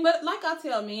 You hear me? But like I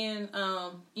tell men,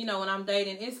 when I'm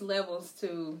dating, it's levels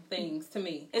to things to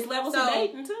me. It's levels So- of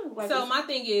dating too. Like, So it's- my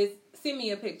thing is, send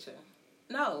me a picture.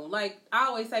 No, like I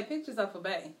always say, pictures are for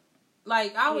bae.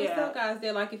 Like I always Yeah. tell guys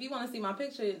that, like, if you want to see my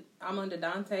picture, I'm under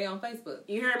Dante on Facebook.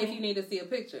 You hear me? If you need to see a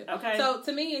picture. Okay. So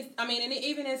to me, and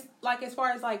even as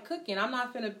far as like cooking, I'm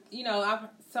not finna.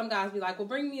 Some guys be like, well,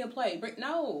 bring me a plate.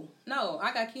 No,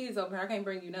 I got kids over here. I can't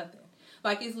bring you nothing.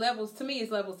 Like it's levels to me.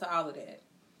 It's levels to all of that.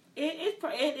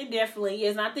 It definitely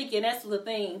is, and I think that's the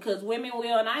thing, because women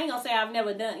will, and I ain't gonna say I've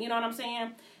never done. You know what I'm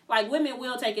saying? Like women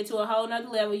will take it to a whole nother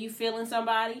level. You feeling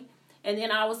somebody. And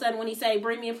then all of a sudden, when he say,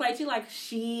 bring me a plate, you like,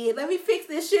 shit, let me fix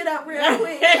this shit up real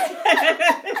quick.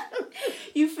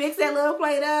 You fix that little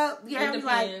plate up. You know, It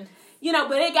like, depends.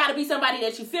 but it got to be somebody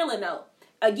that you feeling, though.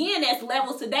 Again, that's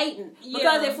levels to dating.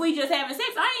 Because Yeah. if we just having sex,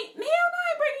 hell no, I ain't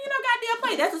bringing you no goddamn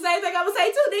plate. That's the same thing I'm going to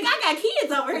say, too. Nigga, I got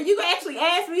kids over here. You can actually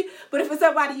ask me. But if it's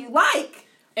somebody you like,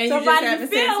 And somebody you you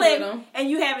just having sex with feeling, them. and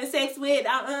you having sex with,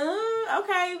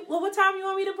 okay, well, what time you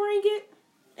want me to bring it?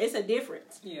 It's a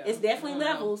difference. Yeah. It's definitely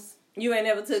levels. You ain't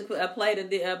never took a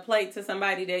plate to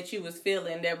somebody that you was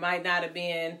feeling that might not have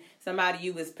been somebody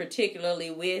you was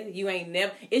particularly with. You ain't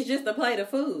never. It's just a plate of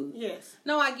food. Yes.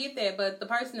 No, I get that, but the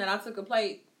person that I took a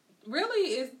plate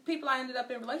really is people I ended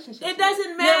up in relationships It with. doesn't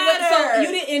Yeah, matter. but so you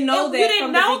didn't know that. You didn't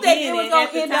from know the that it was beginning gonna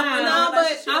at the end up in time. No, but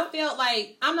relationship. I felt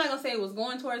like, I'm not going to say it was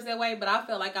going towards that way, but I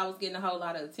felt like I was getting a whole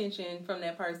lot of attention from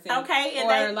that person. Okay, and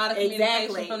or a lot of communication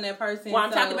exactly. from that person. Well, I'm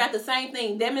So- talking about the same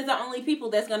thing. Them is the only people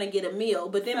that's gonna get a meal,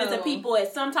 but them is the So- people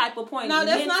at some type of point. No,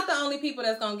 that's then not the only people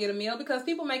that's going to get a meal, because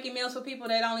people making meals for people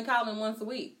that only call them once a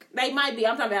week. They might be.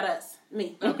 I'm talking about us,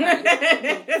 me.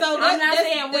 Okay. So I'm not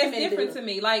saying that's women different do. to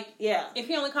me. Like, Yeah. if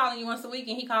he only calling you once a week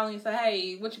and he calling you and say,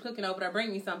 hey, what you cooking over there?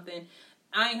 Bring me something.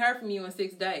 I ain't heard from you in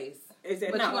 6 days. Is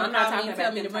it? But No, you gonna I'm not call me talking and about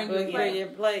tell me them to bring type you of a Bring plate? your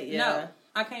plate, yeah. No,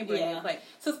 I can't bring you Yeah. a plate.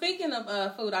 So speaking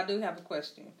of food, I do have a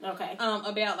question. Okay.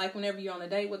 About like whenever you're on a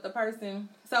date with the person.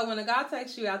 So when a guy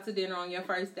takes you out to dinner on your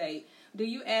first date, do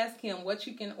you ask him what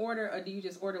you can order, or do you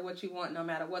just order what you want no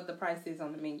matter what the price is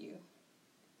on the menu?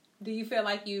 Do you feel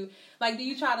like do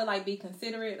you try to like be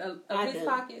considerate of I his do.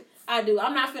 pockets? I do.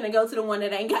 I'm not finna go to the one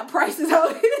that ain't got prices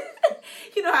on it.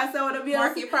 You know how some of the bills,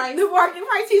 Market price. the market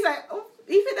price. He's like, oh,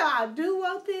 even though I do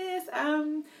want this,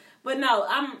 but no,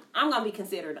 I'm gonna be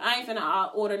considered. I ain't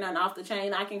finna order nothing off the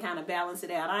chain. I can kind of balance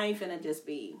it out. I ain't finna just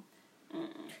be.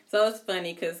 So it's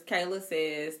funny because Kayla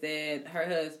says that her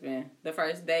husband, the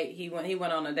first date, he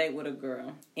went on a date with a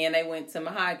girl, and they went to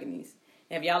Mahogany's.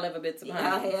 Have y'all ever been to Oh,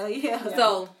 Mahogany's? hell yeah.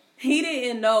 So he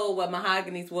didn't know what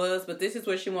Mahogany's was, but this is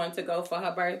where she wanted to go for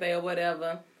her birthday or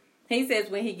whatever. He says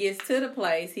when he gets to the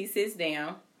place, he sits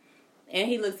down and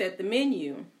he looks at the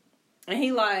menu, and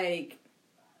he like,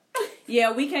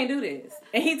 yeah, we can't do this.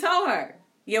 And he told her,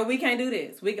 yeah, we can't do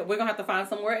this. We're gonna have to find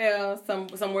somewhere else,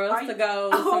 somewhere else to go,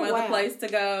 some other place to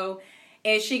go.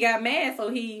 And she got mad, so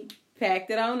he packed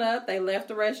it on up. They left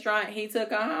the restaurant. He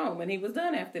took her home, and he was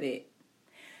done after that.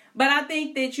 But I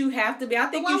think that you have to be. I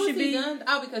think Why you should was he be. done?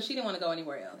 Oh, because she didn't want to go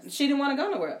anywhere else. She didn't want to go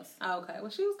nowhere else. Oh, okay.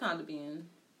 Well, she was kind of being.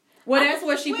 Well, that's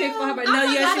what she picked for her. But no,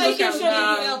 I yeah, think she was she kind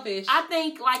should of be selfish. I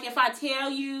think, like, if I tell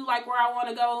you, like, where I want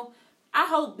to go, I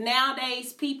hope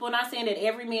nowadays people, not saying that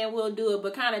every man will do it,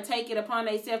 but kind of take it upon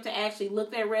themselves to actually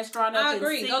look that restaurant up I and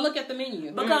agree. see. Go look at the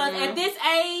menu. Because at this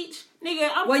age, nigga,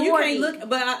 I'm 40. you can't look,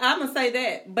 but I'm gonna say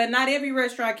that. But not every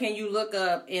restaurant can you look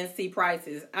up and see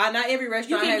prices. Not every You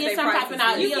restaurant can has get their some type prices. of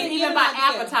idea, You can even get by an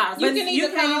idea. appetizers. You But can you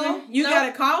either can't call. even- you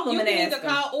gotta call them You and can ask either them.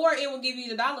 call, or it will give you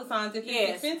the dollar signs if Yes.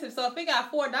 it's expensive. So if it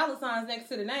got $4 next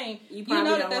to the name, you probably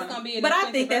know don't that's wanna- gonna be an But I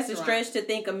expensive think that's a restaurant. stretch to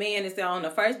think a man is on the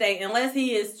first date unless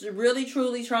he is really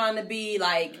truly trying to be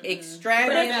like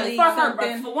extravagantly But it's for her,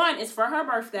 something. for one, it's for her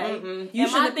birthday. Mm-mm. You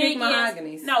And should my have picked thing is-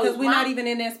 Mahoganies. No, because we're my- not even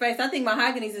in that space. I think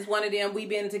Mahoganies is one of them. We've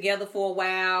been together for a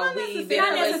while. Not We've necessarily. been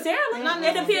Not necessarily. Not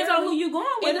It depends on who you going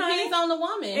with, It depends honey. on the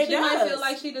woman. It She might does. feel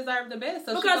like she deserved the best.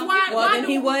 So Because she why- Pick Well, why then do-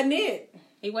 he wasn't it.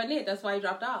 He wasn't it. That's why he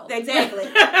dropped out. Exactly.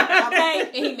 Okay.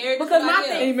 And he married Because my somebody else.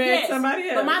 thing, He married yes, somebody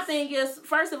else. But my thing is,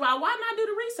 first of all, why not do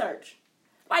the research?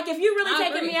 Like, if you really I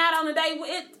taking agree. me out on a date,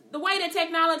 the way that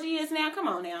technology is now, come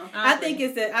on now. I agree.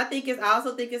 I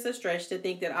also think it's a stretch to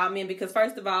think that all men, because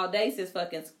first of all, dates is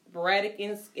fucking sporadic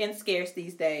and scarce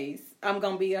these days. I'm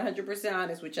gonna be 100%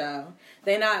 honest with y'all.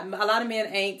 A lot of men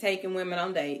ain't taking women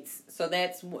on dates, so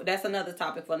that's another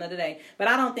topic for another day. But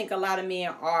I don't think a lot of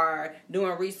men are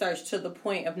doing research to the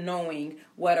point of knowing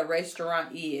what a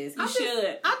restaurant is. You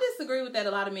should. I disagree with that.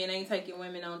 A lot of men ain't taking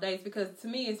women on dates because to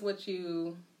me, it's what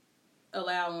you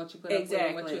allow and what you put up with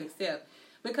and what you accept.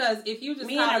 Because if you just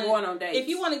Men are going on dates. If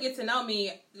you want to get to know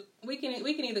me, we can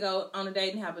either go on a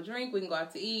date and have a drink. We can go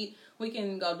out to eat. We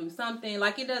can go do something.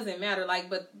 Like, it doesn't matter. Like,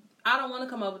 but I don't want to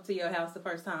come over to your house the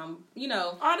first time, you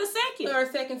know. Or the second. Or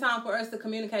a second time for us to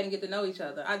communicate and get to know each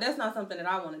other. That's not something that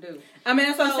I want to do. I mean,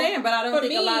 that's what I'm So, saying, but I don't for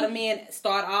think a me, lot of men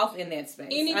start off in that space.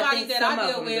 Anybody that some I of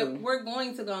deal them with, do. we're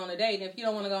going to go on a date. And if you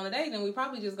don't want to go on a date, then we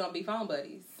probably just going to be phone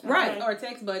buddies. Right. Or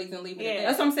text buddies and leave it at that.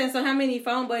 That's what I'm saying. So how many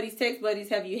phone buddies, text buddies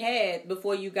have you had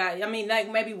before you got, I mean,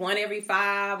 like maybe 1 every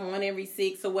 5, 1 every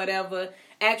 6 or whatever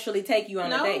actually take you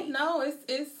on a date? No,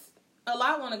 it's a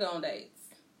lot want to go on dates.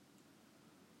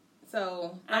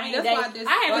 So, I mean,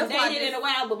 I haven't dated in a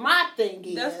while, but my thing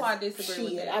is, that's why I disagree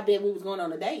with shit, that. I bet we was going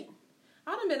on a date.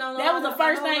 I done been on. That was the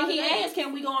first thing he asked.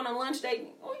 Can we go on a lunch date?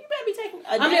 Oh, you better be taking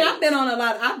a date. I mean,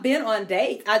 I've been on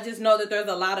dates. I just know that there's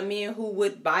a lot of men who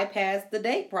would bypass the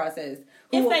date process.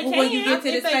 If they when you can, get to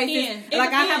if this they space, can. like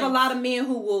It I have a depends. lot of men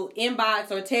who will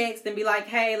inbox or text and be like,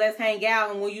 "Hey, let's hang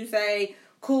out." And when you say,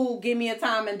 "Cool, give me a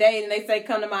time and date," and they say,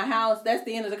 "Come to my house," that's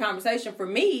the end of the conversation for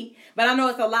me. But I know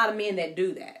it's a lot of men that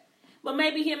do that. But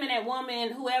maybe him and that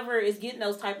woman, whoever is getting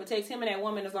those type of texts, him and that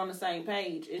woman is on the same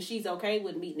page, and she's okay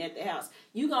with meeting at the house.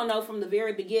 You gonna know from the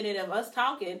very beginning of us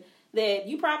talking that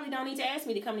you probably don't need to ask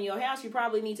me to come to your house. You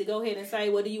probably need to go ahead and say,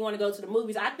 well, do you want to go to the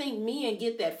movies? I think men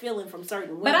get that feeling from certain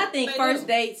women. But I think They first do.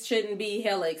 dates shouldn't be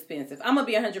hella expensive. I'm gonna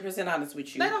be 100% honest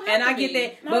with you. They don't have And to I get be.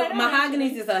 that. No, they But don't have to Mahoganies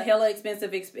be. is a hella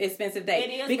expensive date.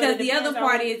 It is, Because but it the other depends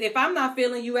part on- is if I'm not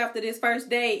feeling you after this first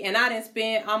date and I didn't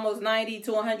spend almost $90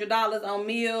 to $100 on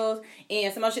meals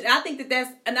and some other shit, I think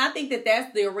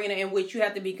that's the arena in which you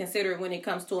have to be considerate when it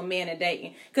comes to a man and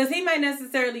dating. Because he may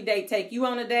necessarily take you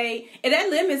on a date, and that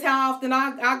limits how often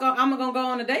I'm gonna go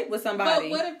on a date with somebody.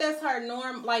 But what if that's her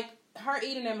norm? Like her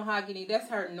eating at Mahogany, that's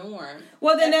her norm.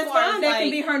 Well, then As that's far as, fine. That can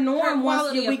like, be her norm her once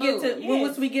quality we of get to food.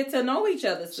 once we get to know each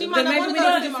other. She might not want to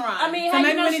go to Cimarron. I mean, So how maybe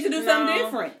you know we need to do something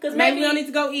different. Because Maybe we don't need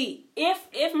to go eat.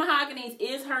 If Mahogany's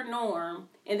is her norm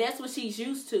and that's what she's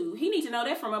used to, he needs to know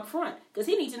that from up front because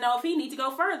he needs to know if he needs to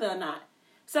go further or not.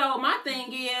 So my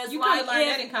thing is, You like, gotta learn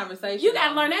that in conversation. you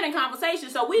gotta learn that in conversation.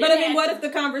 So we. But I didn't mean, what have- if the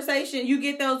conversation you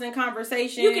get those in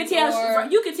conversation? You can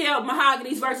tell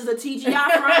Mahogany's versus a TGI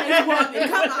Fridays woman.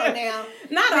 Come on now.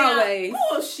 Not Now, always.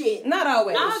 Bullshit. Not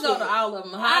always. I'll go to all of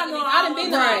them. I go to I done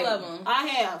been to Right. all of them. I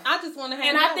have. I just want to hang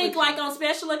And out I think, with like, you. on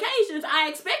special occasions, I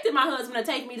expected my husband to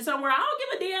take me to somewhere. I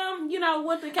don't give a damn, you know,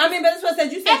 what the case. I mean, but that's what I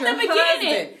said. You said At your the beginning.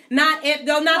 husband, not Like,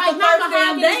 the not first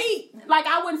damn Mahogany's. date. Like,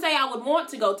 I wouldn't say I would want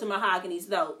to go to Mahogany's,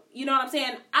 though. You know what I'm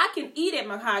saying? I can eat at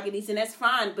Mahogany's, and that's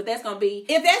fine, but that's going to be...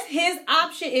 If that's his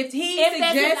option, if he If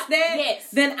that's suggests his- that, yes.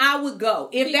 then I would go.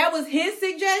 If that was his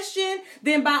suggestion,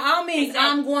 then by all means, Exactly.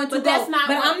 I'm going to But go. that's not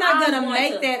but what I'm not I'm going to going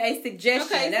make to. that a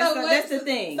suggestion. Okay, That's the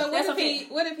thing. So That's what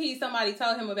if somebody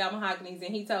told him about Mahogany's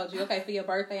and he told you, okay, for your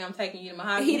birthday, I'm taking you to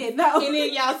Mahogany's. He didn't know. And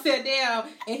then y'all sat down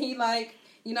and he like,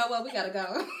 you know what, we gotta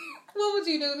go. What would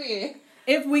you do then?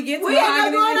 If we get to We ain't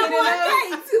Mahogany's going and up hit it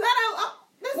on up- dates.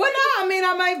 Well, no, I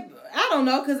mean, I don't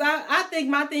know, because I think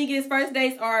my thing is first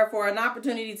dates are for an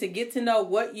opportunity to get to know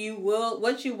what you want,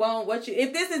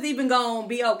 if this is even going to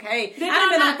be okay.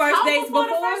 I've been on first dates before.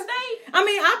 First date? I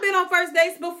mean, I've been on first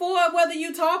dates before, whether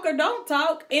you talk or don't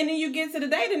talk, and then you get to the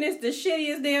date and it's the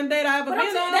shittiest damn date I ever been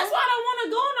on. That's why I don't want to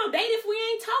go on no date if we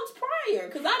ain't talked prior.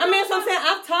 Cause I mean, so I'm saying,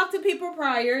 I've talked to people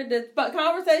prior. The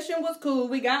conversation was cool.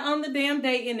 We got on the damn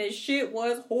date and the shit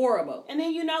was horrible. And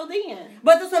then then.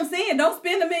 But that's what I'm saying. Don't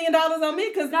spend $1 million on me,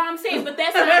 because No, I'm saying, but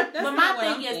that's not. That's but not my what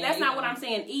I'm thing is, saying that's not either. what I'm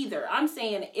saying either. I'm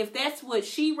saying if that's what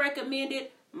she recommended.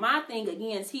 My thing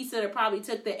again is he should have probably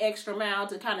took the extra mile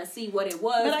to kind of see what it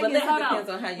was. But I guess it hold depends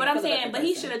on how you But I'm feel about saying, the but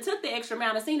he person. should have took the extra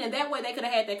mile to see, and that way they could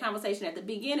have had that conversation at the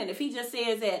beginning. If he just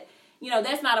says that,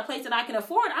 that's not a place that I can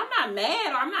afford, I'm not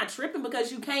mad or I'm not tripping because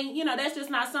you can't, that's just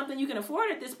not something you can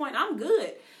afford at this point. I'm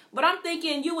good. But I'm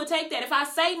thinking you would take that. If I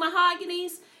say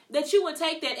Mahogany's, that you would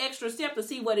take that extra step to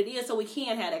see what it is so we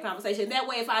can have that conversation. That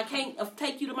way, if I can't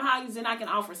take you to Mahogany's, then I can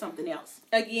offer something else.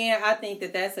 Again, I think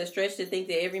that that's a stretch to think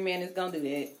that every man is going to do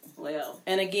that. Well,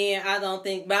 And again, I don't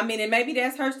think, but I mean, and maybe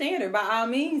that's her standard. By all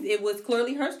means, it was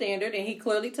clearly her standard, and he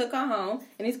clearly took her home,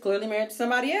 and he's clearly married to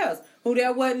somebody else. Who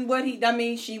that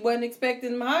wasn't she wasn't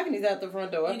expecting Mahogany's out the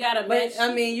front door. you gotta But, match.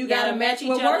 I mean, you gotta match each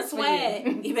what other's works swag. for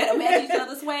you. You better match each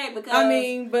other's swag because I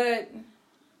mean, but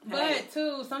But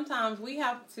too, sometimes we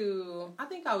have to. I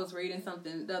think I was reading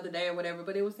something the other day or whatever,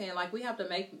 but it was saying like we have to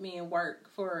make men work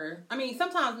for. I mean,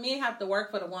 sometimes men have to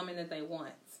work for the woman that they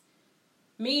want,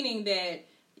 meaning that.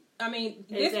 I mean,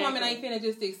 this woman ain't finna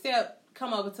just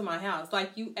come over to my house.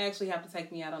 Like, you actually have to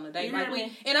take me out on a date. You know Like what I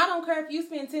mean? and I don't care if you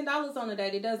spend $10 on a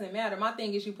date. It doesn't matter. My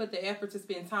thing is you put the effort to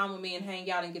spend time with me and hang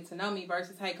out and get to know me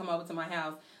versus, hey, come over to my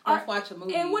house. Let's watch a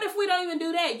movie. And what if we don't even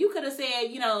do that? You could have said,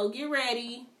 get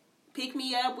ready, pick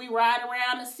me up, we ride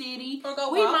around the city. Or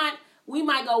go we walk. We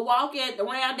might go walk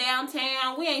around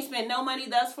downtown. We ain't spent no money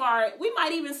thus far. We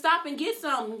might even stop and get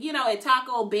something, at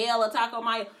Taco Bell or Taco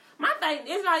Mayo. My thing,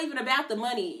 it's not even about the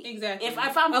money. Exactly. If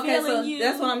I'm feeling so you,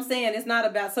 that's what I'm saying. It's not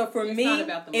about. So for me, not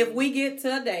about the if money. we get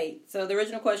to a date, so the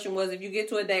original question was, if you get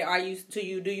to a date, do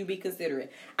you be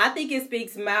considerate? I think it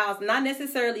speaks miles. Not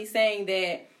necessarily saying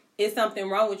that it's something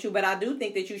wrong with you, but I do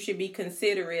think that you should be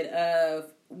considerate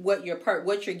of what you're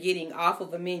getting off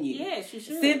of a menu. Yes, you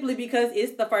should. Simply because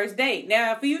it's the first date.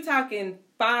 Now, if you talking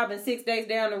 5 and 6 days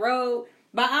down the road,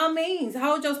 by all means,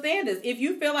 hold your standards. If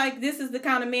you feel like this is the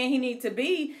kind of man he needs to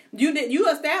be, you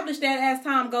establish that as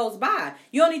time goes by.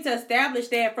 You don't need to establish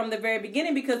that from the very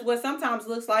beginning, because what sometimes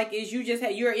looks like is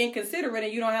you're inconsiderate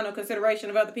and you don't have no consideration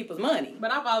of other people's money.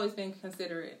 But I've always been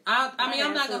considerate. I mean,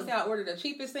 I'm not am going to too. say I ordered the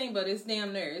cheapest thing, but it's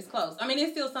damn near. It's close. I mean,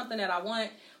 it's still something that I want,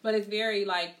 but it's very,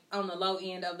 like, on the low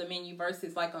end of the menu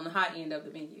versus, like, on the high end of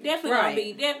the menu. Definitely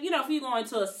Right. gonna be. If you're going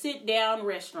to a sit-down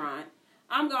restaurant,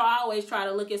 I'm gonna always try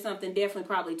to look at something definitely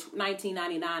probably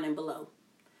 $19.99 and below.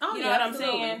 Oh, You yeah, know what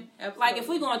absolutely. I'm saying? Absolutely. Like if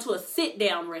we're going to a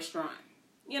sit-down restaurant,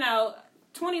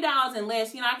 $20 and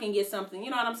less, I can get something.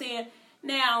 You know what I'm saying?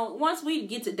 Now, once we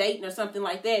get to dating or something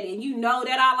like that, and you know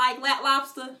that I like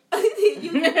lobster,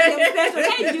 you special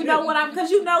case,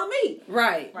 because you know me.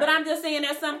 Right. But I'm just saying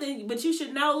that's something. But you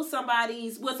should know what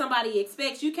somebody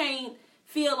expects. You can't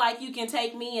feel like you can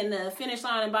take me in the finish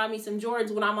line and buy me some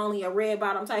Jordans when I'm only a red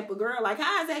bottom type of girl. Like,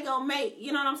 how is that gonna make?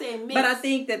 You know what I'm saying? Mix. But I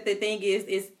think that the thing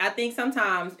is I think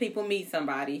sometimes people meet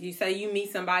somebody. You say you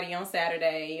meet somebody on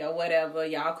Saturday or whatever.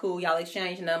 Y'all cool. Y'all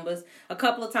exchange numbers. A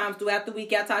couple of times throughout the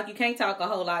week, y'all talk. You can't talk a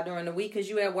whole lot during the week because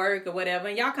you at work or whatever.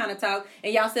 And y'all kind of talk.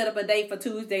 And y'all set up a date for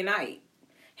Tuesday night.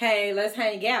 Hey, let's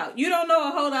hang out. You don't know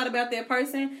a whole lot about that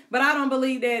person, but I don't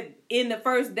believe that in the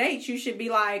first date you should be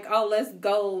like, oh,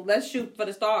 let's shoot for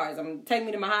the stars. Take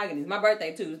me to Mahogany's. My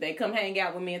birthday Tuesday. Come hang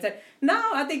out with me and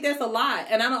no, I think that's a lot,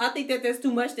 and I think that there's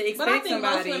too much to expect. But I think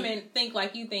somebody. most women think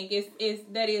like you think.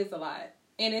 That is a lot,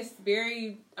 and it's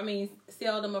very. I mean,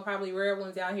 seldom or probably rare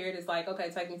ones out here that's like, okay,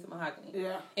 take me to Mahogany.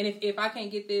 Yeah. And if I can't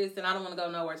get this, then I don't want to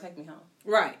go nowhere. Take me home.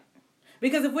 Right.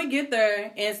 Because if we get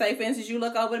there and say, for instance, you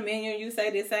look over the menu and you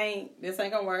say this ain't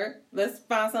gonna work, let's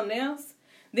find something else.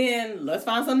 Then let's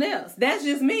find something else. That's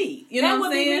just me. You know what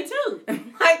I'm saying? That would be me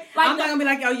too. I'm not gonna be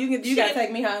like, oh, you gotta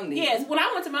take me home. Then. Yes, when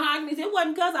I went to Mahogany's, it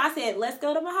wasn't because I said, let's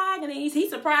go to Mahogany's. He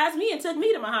surprised me and took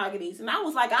me to Mahogany's. And I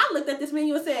was like, I looked at this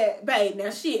menu and said, babe, now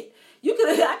shit,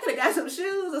 I could have got some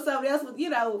shoes or something else with, because he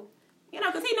know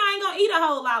I ain't gonna eat a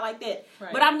whole lot like that.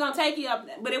 Right. But I'm gonna take you up.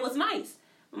 But it was nice.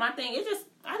 My thing,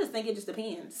 I just think it just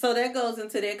depends. So that goes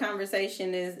into that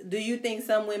conversation is, do you think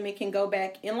some women can go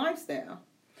back in lifestyle?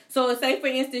 So say, for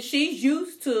instance, she's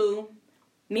used to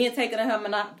men taking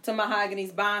her to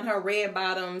Mahogany's, buying her red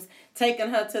bottoms, taking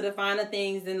her to the finer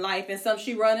things in life. And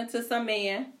she run into some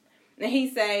man, and he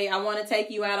say, I want to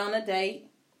take you out on a date.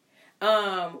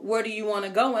 where do you want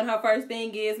to go? And her first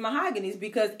thing is Mahogany's,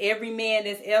 because every man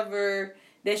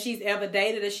that she's ever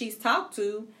dated or she's talked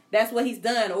to, that's what he's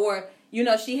done. Or, you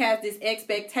know, she has this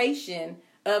expectation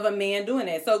of a man doing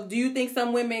that. So do you think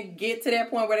some women get to that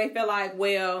point where they feel like,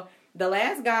 well, the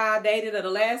last guy I dated or the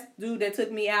last dude that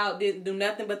took me out didn't do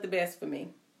nothing but the best for me?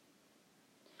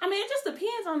 I mean, it just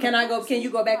depends on. Can you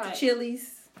go back to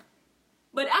Chili's?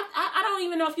 But I don't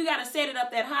even know if you got to set it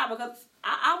up that high, because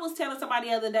I was telling somebody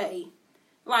the other day,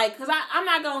 like, because I'm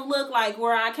not going to look like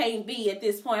where I can't be at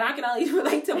this point. I can only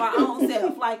relate to my own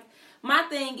self. Like, my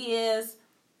thing is,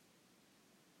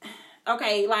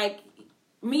 okay, like,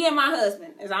 me and my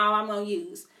husband is all I'm going to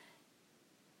use.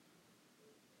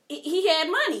 He had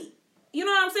money. You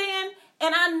know what I'm saying?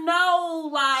 And I know,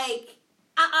 like,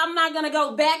 I'm not going to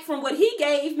go back from what he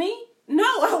gave me. No,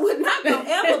 I would not go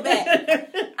ever back.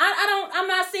 I'm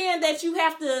not saying that you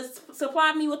have to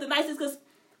supply me with the nicest, because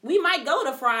we might go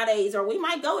to Fridays or we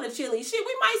might go to Chili's. Shit,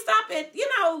 we might stop at,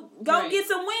 go get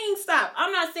some Wingstop.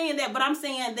 I'm not saying that, but I'm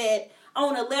saying that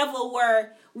on a level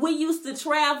where we used to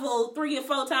travel 3 or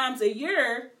 4 times a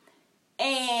year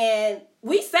and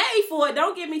we save for it.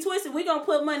 Don't get me twisted. We're going to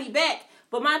put money back.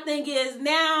 But my thing is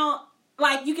now,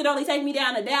 like, you could only take me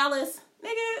down to Dallas.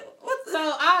 Nigga,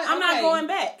 I'm not going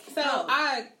back. So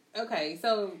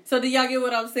do y'all get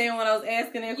what I'm saying when I was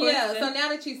asking that question? Yeah, so now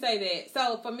that you say that,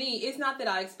 so for me, it's not that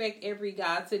I expect every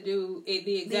guy to do it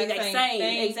the exact same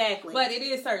thing. Exactly. But it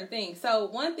is certain things. So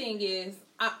one thing is,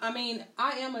 I mean,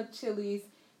 I am a Chili's,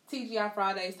 TGI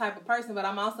Fridays type of person, but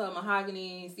I'm also a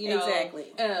Mahogany's,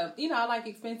 Exactly. I like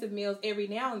expensive meals every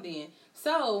now and then.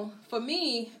 So for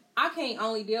me, I can't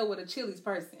only deal with a Chili's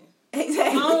person.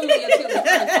 Exactly. Only a Chili's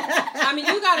person. I mean,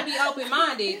 you got to be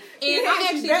open-minded. And I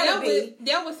actually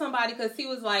dealt with somebody because he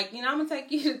was like, I'm going to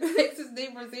take you to Texas de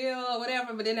Brazil or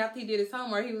whatever. But then after he did his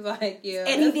homework, he was like, yeah.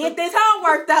 And he did this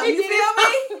homework, though. You feel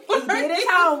me? He did his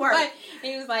homework. And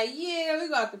he was like, yeah, we're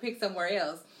going to have to pick somewhere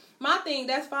else. My thing,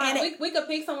 that's fine. We could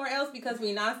pick somewhere else because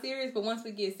we're not serious. But once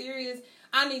we get serious,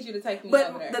 I need you to take me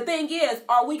over there. But the thing is,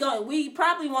 we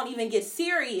probably won't even get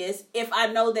serious if I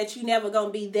know that you never going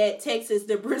to be that Texas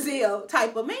to Brazil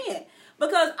type of man.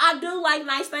 Because I do like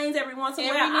nice things every once in a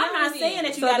while. I'm not saying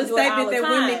that you got to do it all the time. So the statement that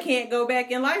women can't go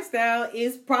back in lifestyle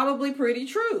is probably pretty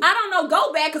true. I don't know,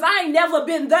 go back, because I ain't never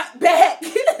been that back.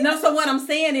 No, so what I'm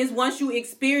saying is once you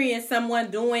experience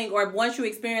someone doing, or once you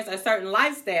experience a certain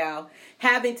lifestyle,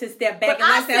 having to step back in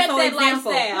lifestyle. So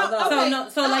example. Example.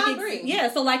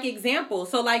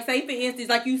 So like, say for instance,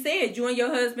 like you said, you and your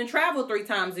husband travel 3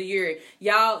 times a year.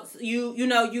 Y'all,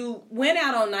 you went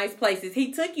out on nice places.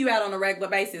 He took you out on a regular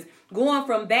basis. Going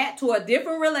from that to a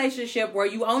different relationship where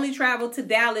you only travel to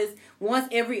Dallas once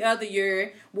every other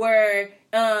year, where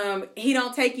he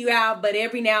don't take you out but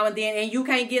every now and then, and you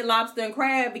can't get lobster and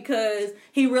crab because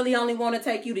he really only want to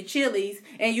take you to Chili's,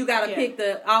 and you got to pick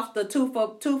off the 2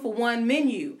 for 1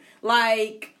 menu.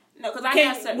 Like, no, because I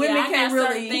got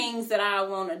certain things that I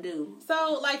want to do.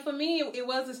 So, like, for me, it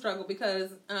was a struggle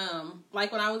because,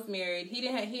 like, when I was married,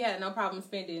 he had no problem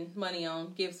spending money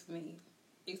on gifts for me,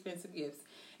 expensive gifts.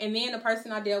 And then the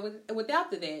person I dealt with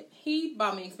after that, he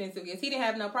bought me expensive gifts. He didn't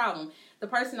have no problem. The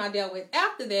person I dealt with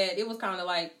after that, it was kind of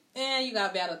like, you got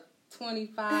about a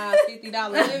 $25, $50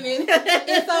 limit.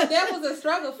 And so that was a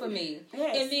struggle for me.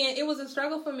 Yes. And then it was a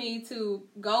struggle for me to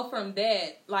go from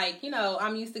that, like,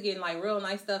 I'm used to getting like real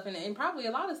nice stuff and probably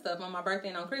a lot of stuff on my birthday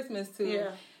and on Christmas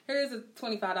to here's a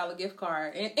 $25 gift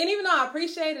card. And even though I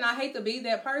appreciate it and I hate to be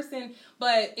that person,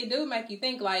 but it do make you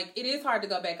think, like, it is hard to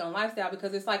go back on lifestyle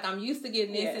because it's like I'm used to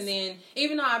getting this, and then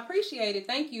even though I appreciate it,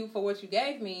 thank you for what you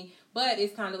gave me, but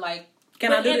it's kind of like,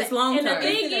 can I do this long term? And the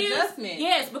thing is, adjustment.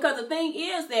 Yes, because the thing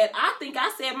is that I think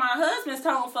I set my husband's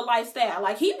tone for lifestyle.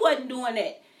 Like, he wasn't doing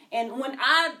that. And when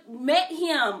I met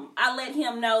him, I let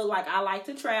him know, like, I like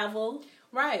to travel.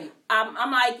 Right.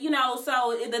 I'm like,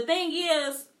 so the thing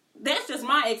is, that's just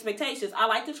my expectations. I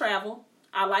like to travel.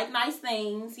 I like nice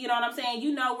things. You know what I'm saying?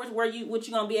 You know what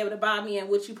you're gonna be able to buy me and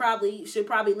what you should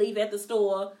probably leave at the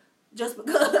store just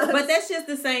because. But that's just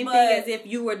the same thing as if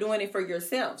you were doing it for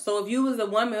yourself. So if you was a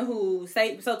woman who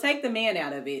take the man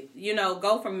out of it,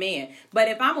 go from man. But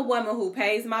if I'm a woman who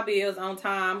pays my bills on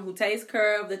time, who takes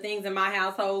care of the things in my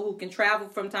household, who can travel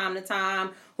from time to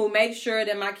time, who makes sure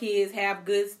that my kids have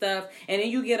good stuff, and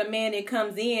then you get a man that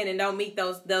comes in and don't meet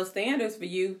those standards for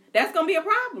you, that's going to be a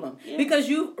problem. Yeah. Because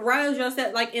you raise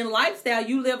yourself, like in lifestyle,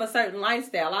 you live a certain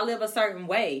lifestyle. I live a certain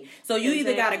way. So you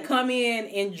either got to come in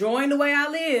and join the way I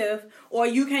live, or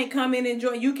you can't come in and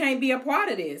join. You can't be a part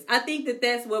of this. I think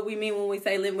that's what we mean when we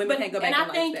say women can't go back in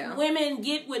lifestyle. And I think women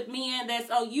get with men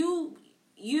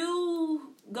you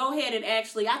go ahead and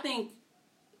actually, I think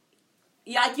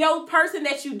like your person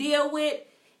that you deal with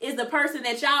is the person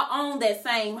that y'all own that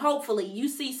same. Hopefully, you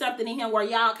see something in him where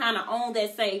y'all kind of own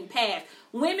that same path.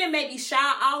 Women may be shy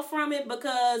off from it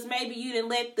because maybe you didn't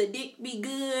let the dick be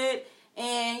good,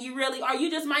 and you really, or you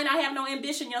just might not have no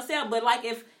ambition yourself. But like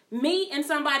if me and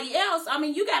somebody else, I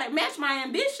mean, you gotta match my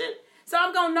ambition. So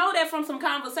I'm going to know that from some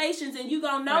conversations, and you're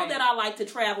going to know that I like to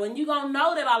travel, and you're going to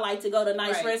know that I like to go to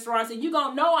nice restaurants, and you're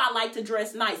going to know I like to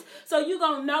dress nice. So you're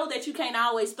going to know that you can't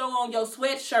always throw on your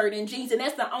sweatshirt and jeans, and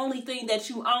that's the only thing that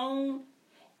you own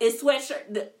is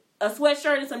a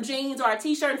sweatshirt and some jeans, or a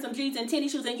t-shirt and some jeans and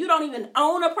tennis shoes, and you don't even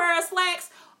own a pair of slacks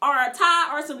or a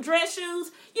tie or some dress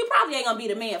shoes. You probably ain't going to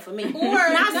be the man for me. Or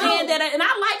not saying that, and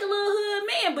I like a little hood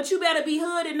man, but you better be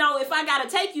hood and know if I got to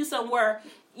take you somewhere,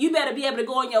 you better be able to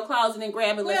go in your closet and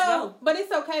grab it. Let's go. But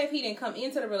it's okay if he didn't come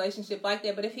into the relationship like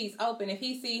that. But if he's open, if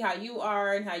he see how you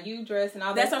are and how you dress and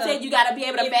all that stuff. That's what I'm saying. You got to be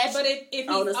able to match. But if he's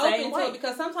open to it,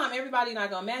 because sometimes everybody not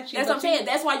going to match you. That's what I'm saying.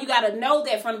 That's why you got to know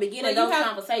that from the beginning of those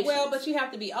conversations. Well, but you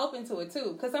have to be open to it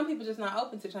too. Because some people just not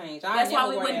open to change. That's why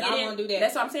we wouldn't get in. I don't do that.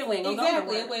 That's what I'm saying. We ain't going to go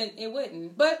nowhere. It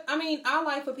wouldn't. But, I mean, I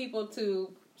like for people to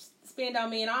spend on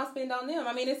me and I'll spend on them.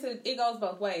 I mean, it goes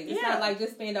both ways. It's not like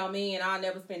just spend on me and I'll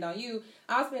never spend on you.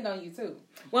 I'll spend on you too.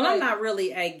 Well, I'm not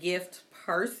really a gift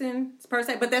person per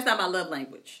se, but that's not my love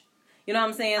language. You know what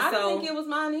I'm saying? I don't think it was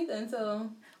mine either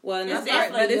until. Well, it's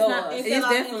definitely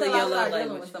your love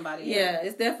language. Yeah,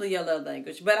 it's definitely your love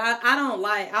language. But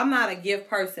I'm not a gift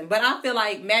person. But I feel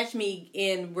like match me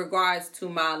in regards to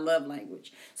my love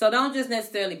language. So don't just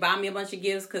necessarily buy me a bunch of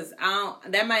gifts because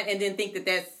and then think that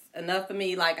that's enough for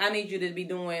me. Like, I need you to be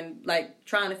doing, like,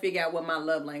 trying to figure out what my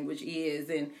love language is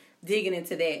and digging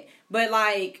into that. But,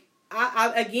 like,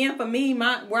 I again, for me,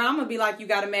 where I'm going to be like, you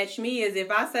got to match me is if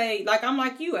I say, like, I'm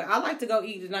like you. I like to go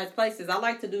eat at nice places. I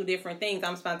like to do different things.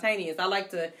 I'm spontaneous. I like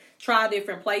to try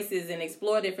different places and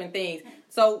explore different things.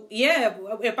 So, yeah,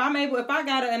 if I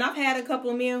got and I've had a couple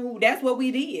of men who, that's what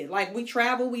we did. Like, we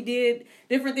traveled, we did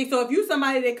different things. So, if you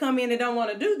somebody that come in and don't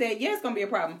want to do that, yeah, it's going to be a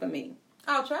problem for me.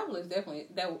 Oh, travel is definitely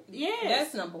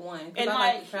that's number one. And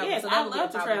I like to travel, so I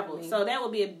love to travel, so that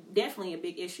would be definitely a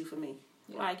big issue for me.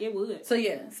 Yeah. Like it would.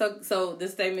 So so the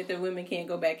statement that women can't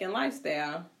go back in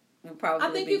lifestyle would probably.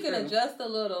 I think you can adjust a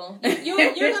little. You're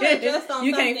gonna adjust on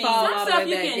you something. Can't fall all the way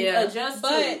you back. Can adjust,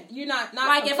 but you're not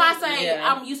like completely. If I say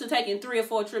I'm used to taking 3 or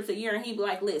 4 trips a year, and he be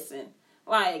like, "Listen,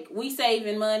 like we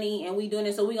saving money and we doing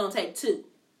it, so we gonna take 2."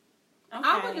 Okay.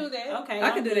 I would do that. Okay,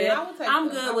 I could do that. I'm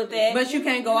good with that. But you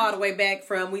can't go all the way back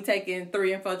from we taking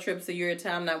 3 and 4 trips a year at a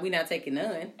time. Now we not taking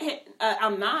none.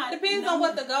 I'm not. Depends on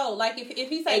what the goal. Like if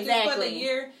he say just for the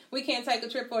year, we can't take a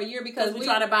trip for a year because we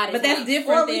trying to buy this. But that's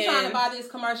different. Or we trying to buy this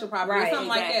commercial property or something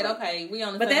like that. Okay, we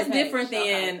on the. But that's different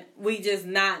than we just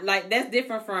not like. That's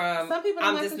different from. Some people don't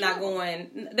I'm like just to not travel.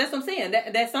 going. That's what I'm saying.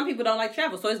 That some people don't like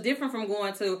travel, so it's different from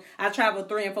going to. I travel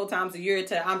 3 and 4 times a year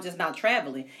to I'm just not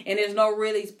traveling, and there's no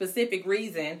really specific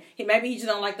reason. Maybe he just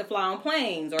don't like to fly on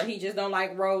planes, or he just don't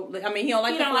like road. I mean, he don't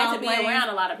like to fly on planes. Be around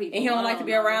a lot of people, and he don't like to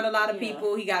be around a lot of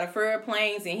people. He got afraid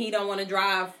planes, and he don't want to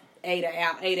drive 8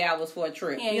 hours for a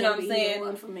trip. You know what I'm saying?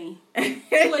 One for me.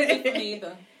 It wouldn't be for me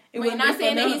either. Not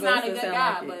saying that he's not a good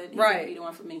guy, but he would be the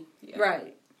one for me. Yeah.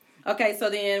 Right. Okay, so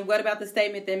then what about the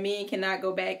statement that men cannot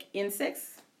go back in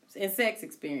sex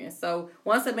experience? So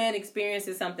once a man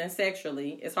experiences something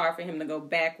sexually, it's hard for him to go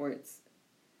backwards.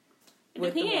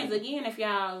 It depends, again, if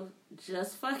y'all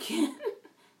just fucking.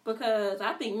 Because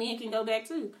I think men can go back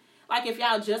too. Like if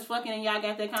y'all just fucking and y'all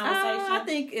got that conversation. I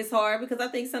think it's hard because I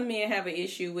think some men have an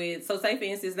issue with, so say for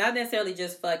instance, not necessarily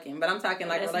just fucking, but I'm talking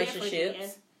like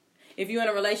relationships. If you're in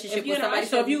a relationship with somebody,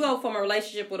 so if you go from a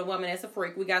relationship with a woman that's a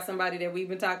freak, we got somebody that we've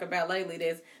been talking about lately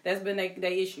that's been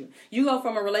their issue. You go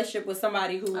from a relationship with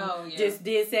somebody who just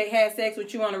had sex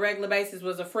with you on a regular basis,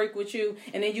 was a freak with you,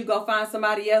 and then you go find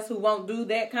somebody else who won't do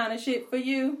that kind of shit for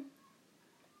you.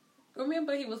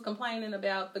 Remember he was complaining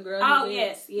about the girl. Oh,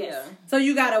 yes. Yeah. So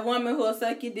you got a woman who'll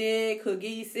suck your dick, who'll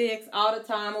give you sex all the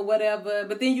time or whatever,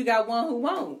 but then you got one who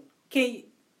won't. Can you...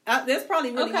 that's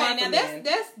probably really okay. Now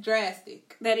that's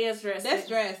drastic. That is drastic. That's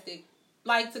drastic.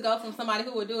 Like to go from somebody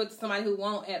who would do it to somebody who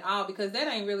won't at all, because that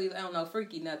ain't really, I don't know,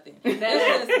 freaky nothing.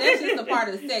 That's just a part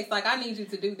of the sex. Like I need you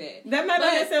to do that. That might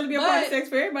not necessarily be a part of sex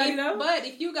for everybody though. But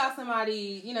if you got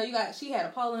somebody, she had a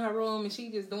pole in her room and she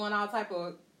just doing all type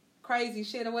of crazy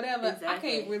shit or whatever, exactly. I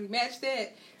can't really match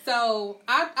that. So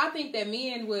I think that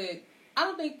men would I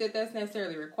don't think that that's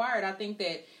necessarily required. I think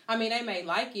that, I mean, they may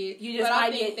like it. You just but I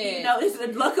like think it. that, You know, it's a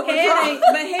look of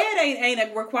Head ain't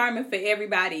a requirement for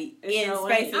everybody in sure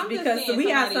spaces ain't. I'm just because saying we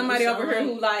have somebody somebody over here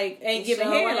who like ain't giving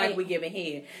head like we giving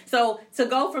head. So to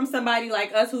go from somebody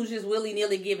like us who's just willy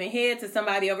nilly giving head to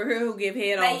somebody over here who give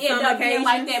head on They end some up being occasions,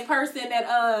 like that person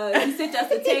that you sent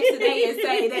us a text today and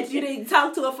say that you didn't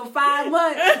talk to her for 5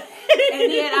 months,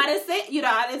 and then I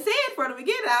done said from the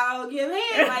beginning I don't give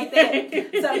head like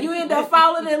that. So you end up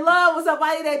falling in love with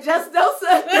somebody that just knows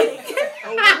something. Where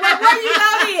you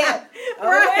go then?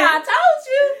 Right. I told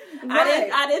you.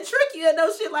 Right. I didn't trick you and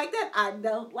no shit like that. I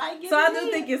don't like it. So I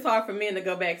do think it's hard for men to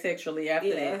go back sexually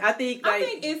after that. I think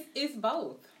it's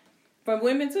both. From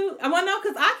women too? Well, no,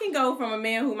 because I can go from a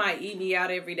man who might eat me out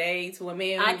every day to a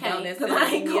man who don't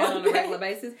necessarily eat me out on a regular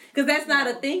basis. Because that's not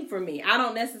a thing for me. I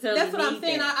don't necessarily That's what need I'm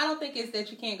saying. that. I don't think it's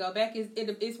that you can't go back.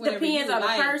 It's whenever Depends you on the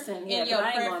like person. Yeah, and your I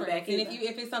ain't preference. going back And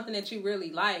either. if it's something that you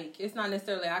really like, it's not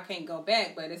necessarily I can't go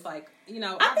back, but it's like, you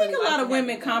know. I think really a lot like of to have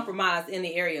women it. compromise in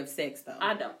the area of sex, though.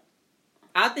 I don't.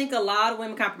 I think a lot of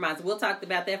women compromise. We'll talk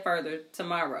about that further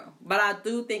tomorrow. But I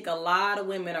do think a lot of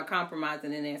women are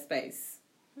compromising in that space.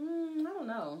 I don't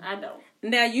know. I don't.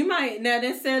 Now, you might not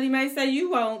necessarily may say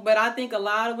you won't, but I think a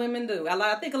lot of women do.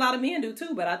 I think a lot of men do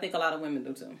too, but I think a lot of women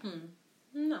do too.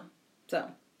 No. So,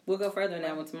 we'll go further in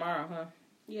that one tomorrow, huh?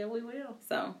 Yeah, we will.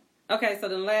 So, okay, so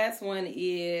the last one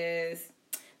is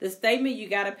the statement, you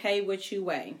got to pay what you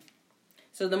weigh.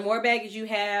 So, the more baggage you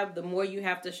have, the more you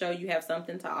have to show you have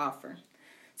something to offer.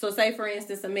 So, say, for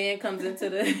instance, a man comes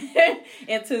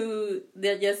into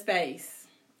your space,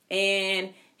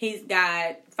 and he's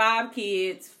got 5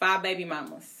 kids, 5 baby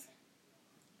mamas.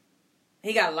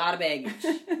 He got a lot of baggage.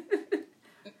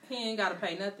 He ain't got to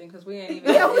pay nothing because we ain't even.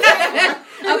 Okay, so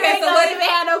what if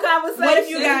had no conversation? What if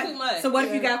you That's too got? much. So what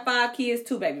if you got 5 kids,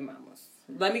 2 baby mamas?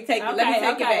 Let me take it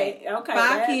back. Okay. 5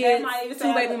 That kids, might even 2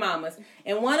 sound baby good. mamas,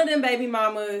 and one of them baby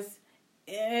mamas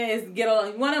is get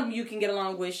along. One of them you can get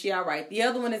along with. She all right. The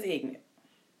other one is ignorant.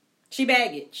 She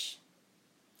baggage.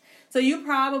 So he's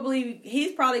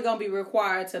probably going to be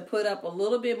required to put up a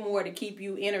little bit more to keep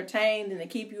you entertained and to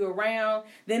keep you around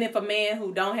than if a man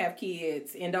who don't have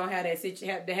kids and don't have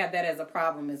to have that as a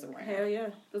problem is around. Hell yeah.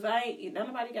 Because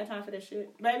nobody got time for that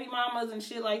shit. Baby mamas and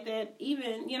shit like that.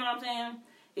 Even, you know what I'm saying?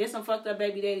 There's some fucked up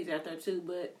baby daddies out there too,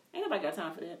 but ain't nobody got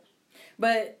time for that.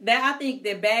 But I think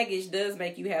that baggage does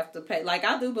make you have to pay. Like,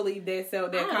 I do believe that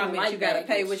comment, like you got to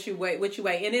pay baggage. what you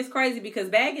weigh. And it's crazy because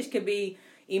baggage could be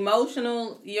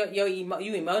emotional, you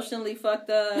emotionally fucked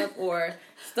up or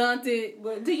stunted.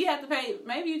 But do you have to pay?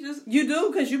 Maybe You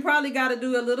do, because you probably got to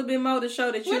do a little bit more to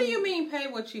show that you. What do you mean pay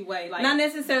what you weigh? Like, Not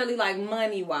necessarily like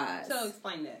money wise. So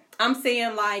explain that. I'm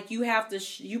saying like you have to.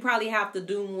 You probably have to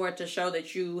do more to show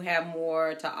that you have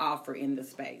more to offer in the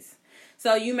space.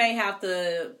 So you may have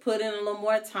to put in a little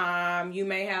more time. You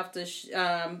may have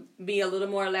to be a little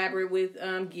more elaborate with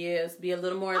gifts. Be a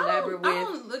little more elaborate I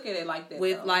don't look at it like that.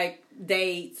 with though. like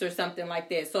dates or something like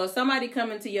that. So if somebody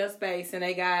come into your space and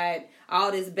they got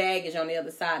all this baggage on the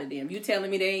other side of them, you telling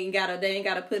me they ain't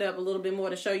gotta put up a little bit more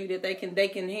to show you that they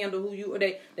can handle who you or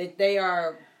they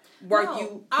are worth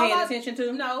you paying attention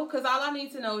to? No, because all I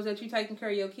need to know is that you taking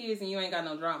care of your kids and you ain't got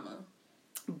no drama.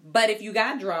 But if you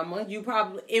got drama, you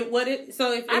probably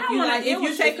So if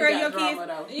you take care of your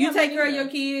kids, you take care of your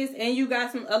kids, and you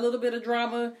got a little bit of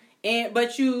drama,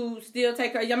 but you still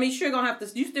take care. I mean, you still gonna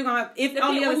have. If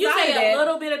on the other when you side say of that, a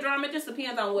little bit of drama, it just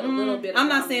depends on what a little bit. I'm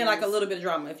not saying like a little bit of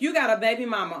drama. If you got a baby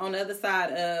mama on the other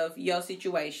side of your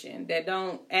situation that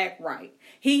don't act right,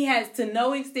 he has to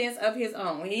no extent of his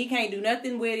own. He can't do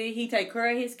nothing with it. He take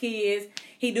care of his kids.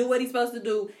 He do what he's supposed to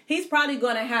do. He's probably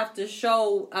going to have to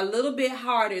show a little bit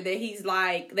harder that he's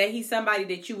somebody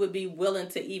that you would be willing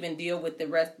to even deal with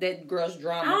that girl's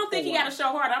drama. I don't think he got to show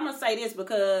hard. I'm going to say this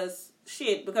because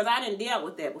I didn't deal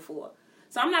with that before.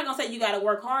 So I'm not going to say you got to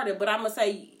work harder, but I'm going to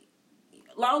say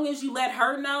long as you let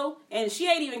her know, and she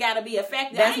ain't even got to be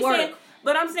affected. That's work.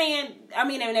 But I'm saying, I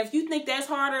mean, and if you think that's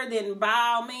harder, then by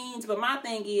all means. But my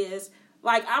thing is,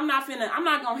 like, I'm not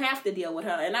going to have to deal with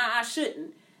her, and I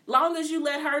shouldn't. Long as you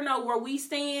let her know where we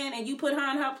stand and you put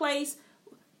her in her place,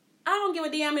 I don't give a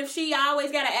damn if she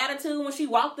always got an attitude when she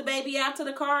walked the baby out to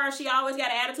the car. She always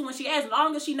got an attitude when as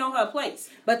long as she know her place.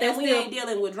 But that's we ain't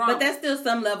dealing with drama. But that's still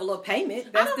some level of payment. I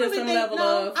That's still some level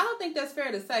of. I don't think that's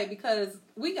fair to say because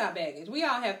we got baggage. We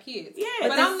all have kids. Yeah,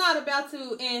 but I'm not about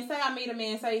to. And say I meet a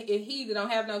man, say if he don't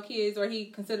have no kids or he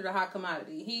considered a hot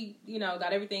commodity, he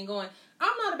got everything going.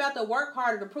 I'm not about to work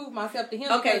harder to prove myself to him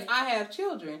because I have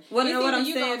children. Well, It's what either I'm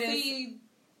you saying gonna is, see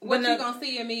what no- you gonna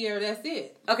see in me, or that's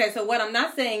it. Okay, so what I'm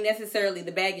not saying necessarily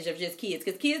the baggage of just kids,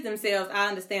 because kids themselves, I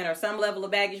understand, are some level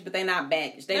of baggage, but they're not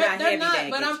baggage. They're not heavy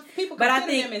baggage. People But I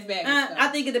consider think them as baggage. I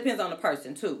think it depends on the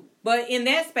person too. But in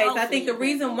that space, I think the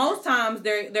reason most times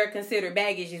they're considered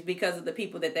baggage is because of the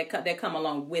people that come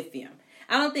along with them.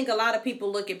 I don't think a lot of people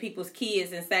look at people's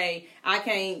kids and say, I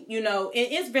can't,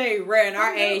 it's very rare in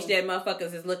our age that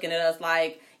motherfuckers is looking at us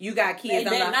like, you got kids,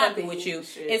 I'm not fucking with you.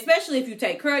 Shit. Especially if you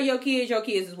take care of your kids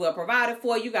is well provided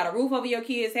for, you got a roof over your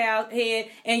kids' head,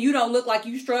 and you don't look like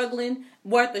you struggling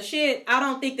worth of shit. I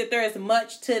don't think that there is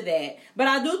much to that. But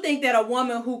I do think that a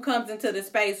woman who comes into the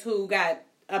space who got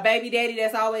a baby daddy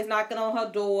that's always knocking on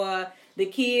her door, the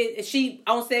kid, she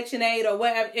on Section 8 or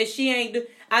whatever, if she ain't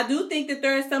I do think that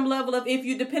there is some level of, if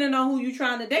you depending on who you're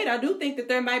trying to date, I do think that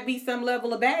there might be some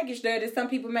level of baggage there that some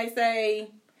people may say,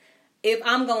 if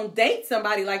I'm going to date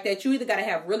somebody like that, you either got to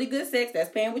have really good sex that's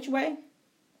paying what you weigh,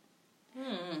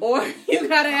 or you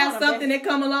got to have something that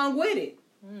come along with it.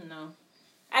 No.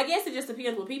 I guess it just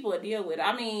depends what people would deal with.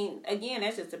 I mean, again,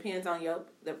 that just depends on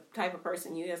the type of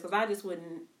person you is, because I just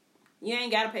wouldn't, you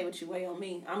ain't got to pay what you weigh on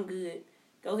me. I'm good.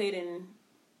 Go ahead and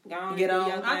go on get on.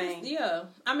 Your thing.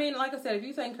 I mean, like I said, if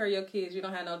you take care of your kids, you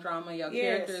don't have no drama. Your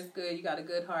character is good. You got a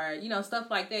good heart.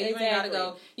 Stuff like that. Exactly.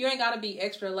 You ain't gotta be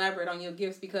extra elaborate on your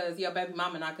gifts because your baby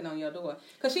mama knocking on your door.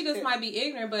 Because she just might be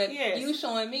ignorant, but you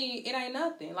showing me it ain't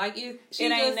nothing. Like she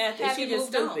ain't nothing. She just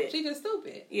stupid. She just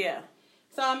stupid. Yeah.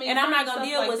 So I mean, and I'm not gonna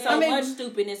deal with so much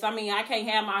stupidness. I mean, I can't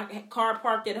have my car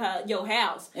parked at your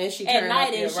house and she at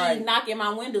night and she knocking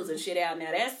my windows and shit out.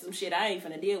 Now that's some shit I ain't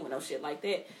finna deal with no shit like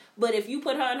that. But if you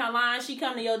put her in her line, she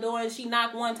come to your door and she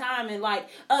knock one time and like,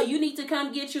 oh, you need to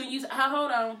come get you, and you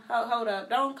hold up,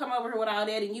 don't come over here with all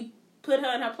that, and you put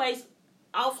her in her place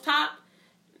off top.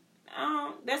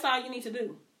 That's all you need to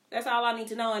do. That's all I need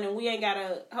to know, and then we ain't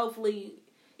gotta. Hopefully,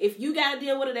 if you gotta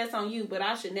deal with it, that's on you. But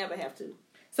I should never have to.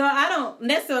 So I don't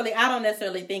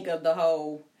necessarily think of the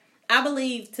whole. I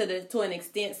believe to an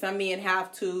extent, some men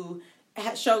have to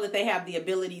show that they have the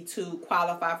ability to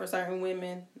qualify for certain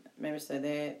women. Maybe say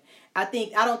that. I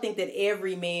don't think that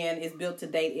every man is built to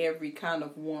date every kind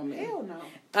of woman. Hell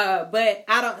no. But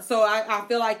I don't. So I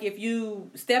feel like if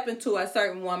you step into a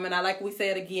certain woman, like we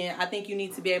said again, I think you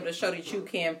need to be able to show that you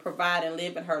can provide and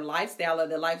live in her lifestyle, or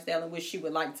the lifestyle in which she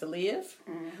would like to live,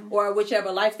 or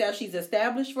whichever lifestyle she's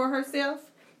established for herself,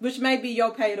 which may be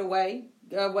your pay to weigh,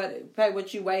 pay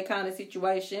what you weigh kind of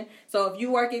situation. So if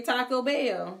you work at Taco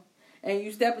Bell and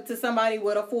you step into somebody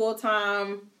with a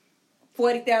full-time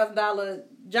 $40,000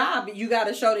 job, you got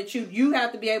to show that you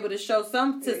have to be able to show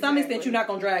some extent you're not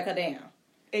going to drag her down.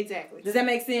 Exactly. Does that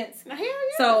make sense? Hell yeah.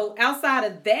 So outside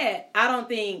of that, I don't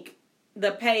think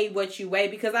the pay what you weigh,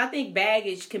 because I think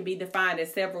baggage can be defined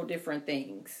as several different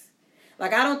things.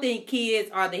 Like, I don't think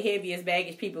kids are the heaviest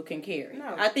baggage people can carry.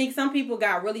 No. I think some people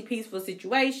got really peaceful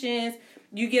situations.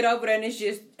 You get over there and it's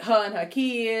just her and her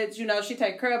kids. She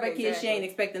take care of her kids. She ain't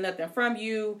expecting nothing from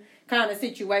you kind of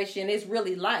situation. It's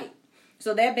really light.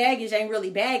 So that baggage ain't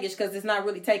really baggage because it's not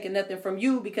really taking nothing from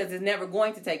you, because it's never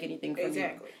going to take anything from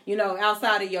you.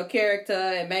 Outside of your character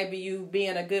and maybe you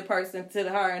being a good person to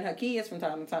her and her kids from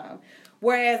time to time.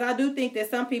 Whereas I do think that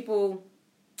some people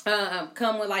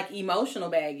come with like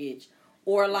emotional baggage,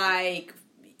 or like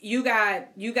you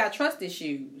got trust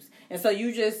issues. And so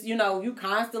you just, you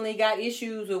constantly got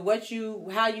issues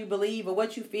with how you believe or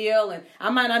what you feel. And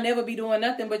I might not never be doing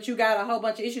nothing, but you got a whole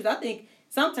bunch of issues. I think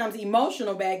sometimes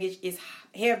emotional baggage is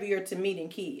heavier to me than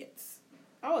kids.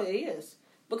 Oh, it is.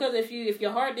 Because if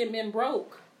your heart didn't been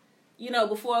broke,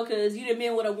 before, because you done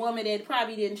been with a woman that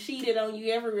probably didn't cheated on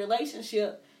you every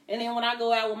relationship, and then when I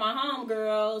go out with my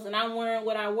homegirls and I'm wearing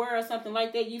what I wear or something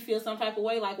like that, you feel some type of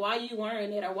way, like, why you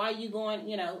wearing it, or why you going,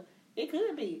 it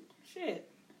could be. Shit.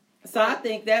 So I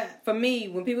think that, for me,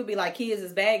 when people be like, kids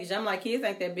is baggage, I'm like, kids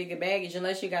ain't that big a baggage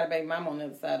unless you got a baby mama on the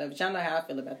other side of it. Y'all know how I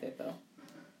feel about that, though.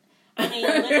 I mean,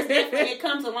 it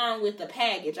comes along with the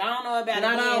package. I don't know about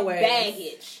not it being always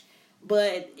baggage,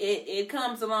 but it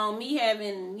comes along. Me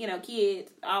having,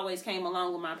 kids always came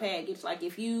along with my package. Like,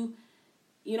 if you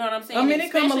know what I'm saying? I mean,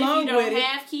 it come along with it. Especially if you don't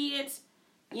have kids,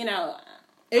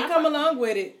 It come along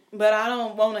with it, but I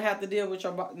don't want to have to deal with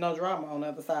no drama on the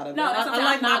other side of it. No, I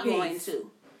like my peace. going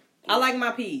to. I like my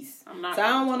peace. I'm not. So I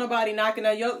don't want nobody knocking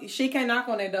on she can't knock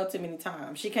on that door too many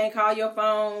times. She can't call your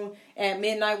phone at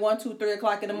midnight, 1, 2, 3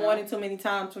 o'clock in the morning too many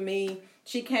times for me.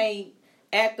 She can't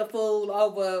act a fool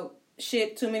over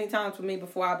shit too many times for me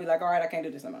before I'll be like, all right, I can't do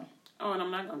this no more. Oh, and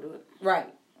I'm not going to do it. Right.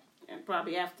 And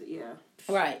probably after, yeah.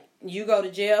 Right. You go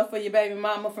to jail for your baby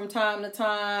mama from time to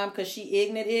time because she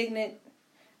ignorant.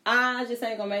 I just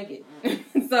ain't going to make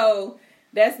it. So,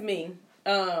 that's me.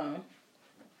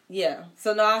 Yeah.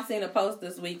 So no, I seen a post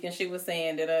this week, and she was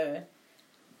saying that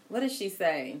what did she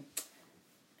say?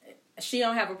 She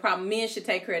don't have a problem. Men should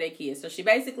take care of their kids. So she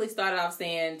basically started off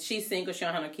saying she's single, she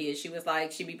don't have no kids. She was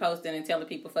like, she be posting and telling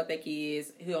people fuck their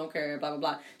kids, who don't care, blah blah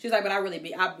blah. She was like, but I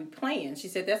be playing. She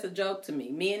said that's a joke to me.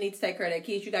 Men need to take care of their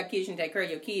kids. You got kids, you need to take care of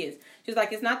your kids. She was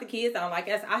like, it's not the kids I don't like.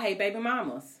 I hate baby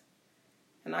mamas,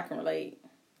 and I can relate.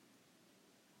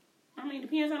 I mean,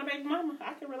 depends on the baby mama.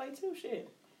 I can relate too. Shit.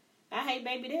 I hate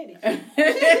baby daddies.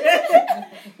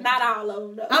 Not all of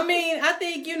them, though. I mean, I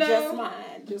think,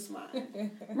 Just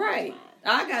mine. Right.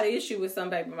 I got an issue with some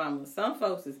baby mamas. Some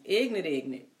folks is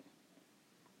ignorant.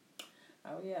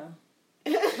 Oh, yeah.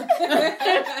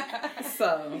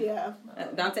 So, Yeah.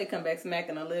 Dante come back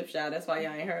smacking a lip shot. That's why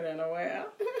y'all ain't heard her in a while.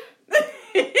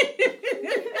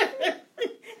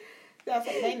 That's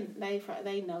what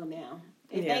they know now.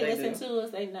 If Yeah, they they listen to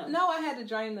us, they know. No, I had to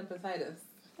drain the potatoes.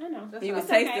 I know. You was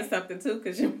That's tasting okay. something too,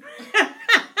 because you.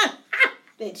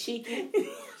 That chicken.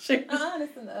 It's in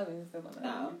the oven. It's still in the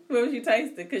oven. What was you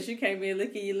tasting? Because you can't be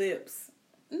licking your lips.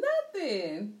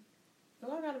 Nothing.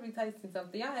 So I gotta be tasting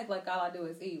something. Y'all act like all I do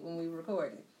is eat when we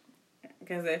record it.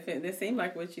 Because that seemed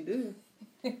like what you do.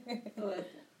 But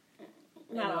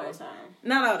not all the time.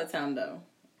 Not all the time, though.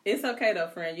 It's okay, though,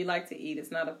 friend. You like to eat. It's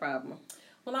not a problem.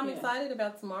 Well, I'm Yeah. excited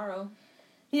about tomorrow.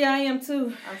 Yeah, I am,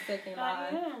 too. Our second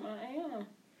I live.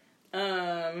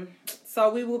 am. So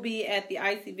we will be at the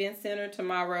ICE Event Center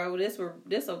tomorrow. This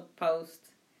will post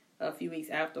a few weeks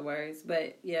afterwards.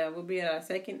 But, yeah, we'll be at our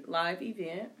second live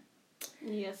event.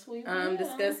 Yes, we will.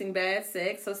 Discussing bad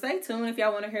sex. So stay tuned if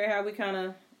y'all want to hear how we kind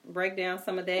of break down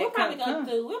some of that. We'll probably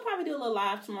do a little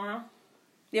live tomorrow.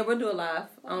 Yeah, we'll do a live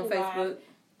We'll on do Facebook. live.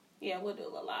 Yeah, we'll do a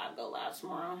little live. Go live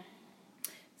tomorrow.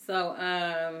 So,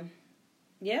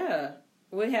 yeah,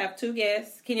 we have 2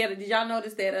 guests. Kenyatta, did y'all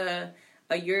notice that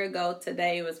a year ago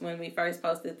today was when we first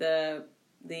posted the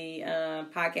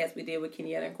podcast we did with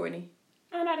Kenyatta and Courtney?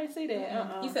 Oh, no, I didn't see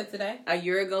that. You said today? A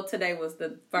year ago today was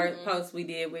the first post we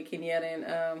did with Kenyatta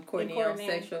and Courtney on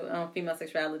Courtney. female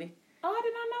sexuality. Oh, I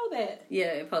did not know that. Yeah,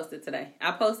 it posted today.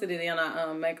 I posted it on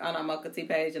our Mocha Tea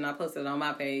page, and I posted it on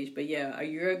my page. But yeah, a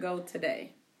year ago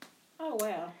today. Oh,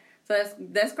 wow. So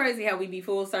that's crazy how we be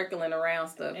full circling around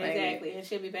stuff. ain't it? Exactly. And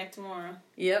she'll be back tomorrow.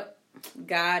 Yep.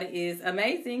 God is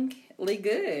amazingly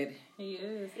good. He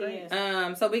is.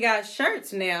 Yes. So we got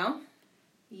shirts now.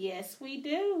 Yes, we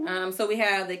do. So we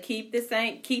have the Keep That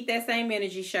Same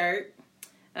Energy shirt.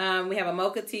 We have a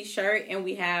Mocha Tea shirt, and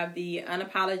we have the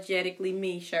Unapologetically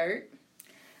Me shirt.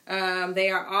 They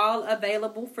are all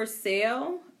available for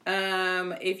sale.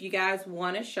 If you guys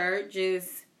want a shirt,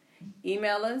 just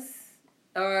email us,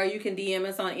 or you can DM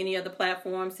us on any of the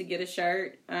platforms to get a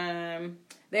shirt.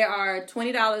 There are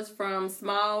 $20 from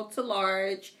small to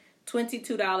large,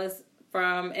 $22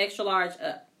 from extra large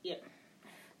up. Yep.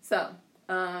 So,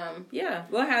 yeah,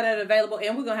 we'll have that available,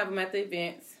 and we're going to have them at the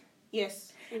events.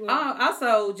 Yes. We will.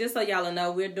 Also, just so y'all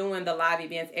know, we're doing the live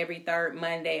events every third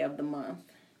Monday of the month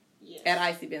Yes. at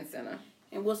ICE Event Center.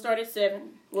 And we'll start at 7.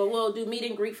 Well, we'll do meet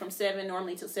and greet from 7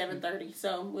 normally till 7:30.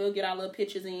 So we'll get our little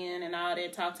pictures in and all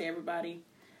that, talk to everybody,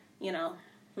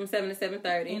 From 7 to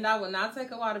 7:30. And I will not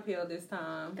take a water pill this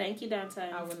time. Thank you,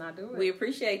 Dante. I will not do it. We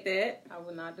appreciate that. I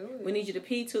will not do it. We need you to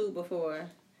pee too before.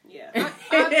 Yeah.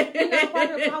 part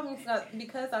of the problem is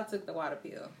because I took the water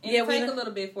pill. And Yeah, it we take know. a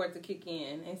little bit for it to kick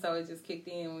in. And so it just kicked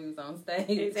in when we was on stage.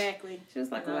 Exactly. She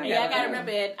was like, No, oh, Yeah, I gotta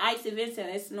remember at ICE Events, and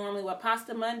it's normally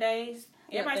Pasta Mondays.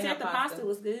 Yeah, Everybody they said have the pasta. pasta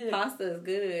was good. Pasta is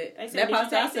good. They said, That did you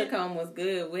pasta I taste took it? home was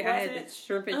good. I Was had it? the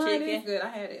shrimp and Oh, it is chicken. good. I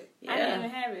had it. I didn't even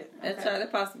have it.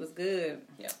 That pasta was good.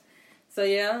 Yeah. So,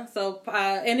 yeah. So,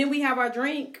 and then we have our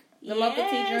drink. The Mocha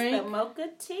Tea drink. The Mocha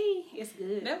Tea. It's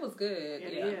good. That was good.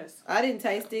 It yeah. is. I didn't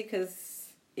taste it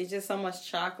because it's just so much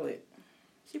chocolate.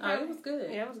 She Oh, it was good.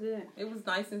 Yeah, it was good. It was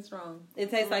nice and strong. It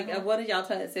tastes like, what did y'all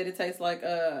said? It tastes like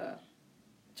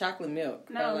chocolate milk.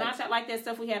 No, Or not like that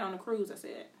stuff we had on the cruise, I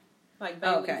said. Like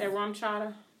Oh, Bailey's. okay. That rum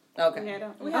chata. Okay. We had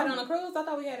on. We had it on a cruise? I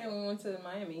thought we had it when we went to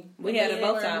Miami. We had it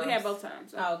both Yeah, times. We had both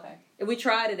times. Oh, okay. We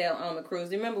tried it out on the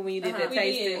cruise. Remember when you did that We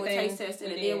taste did. We thing? taste tested,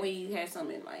 We and did. then we had some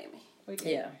in Miami. We did.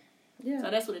 Yeah. Yeah.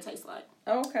 So that's what it tastes like.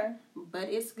 Oh, okay. But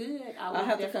it's good. I'll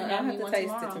have to come. definitely I'll have me to one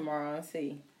taste it tomorrow and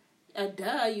see.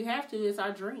 Duh, you have to. It's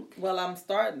our drink. Well, I'm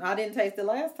starting. I didn't taste it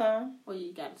last time. Well,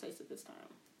 you got to taste it this time.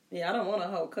 Yeah, I don't want a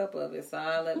whole cup of it, so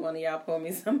I'll let one of y'all pour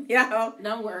me some. Y'all.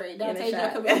 Don't worry. In Don't a take your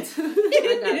shot. commitment.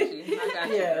 I got you. I got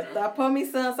you. Yeah, I pour me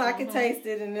some so I can taste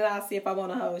it, and then I'll see if I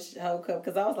want a whole cup.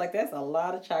 Because I was like, that's a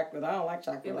lot of chocolate. I don't like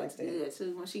chocolate It like looks that. good,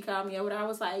 too. When she called me over there, I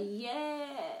was like,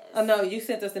 yes. Oh, no, you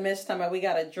sent us a message talking about we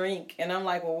got a drink. And I'm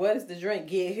like, well, what is the drink?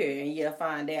 Get here and you'll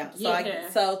find out. Get here.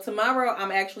 So tomorrow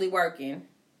I'm actually working.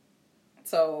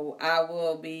 So I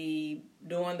will be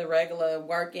doing the regular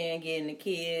working, getting the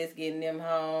kids, getting them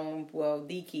home. Well,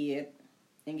 the kid,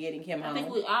 and getting him home. I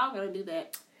think we all gonna do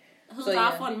that. Who's So,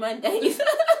 off yeah. on Mondays?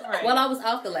 Right. Well, I was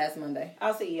off the last Monday.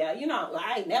 I'll see. Yeah, you know,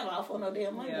 I ain't never off on no damn yeah,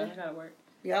 Monday. I gotta work.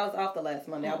 Yeah, I was off the last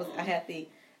Monday.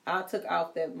 I took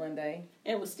off that Monday.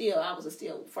 I was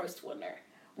still first one there.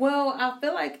 Well, I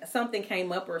feel like something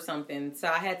came up or something, so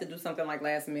I had to do something like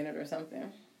last minute or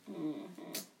something. Mm-hmm.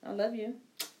 I love you.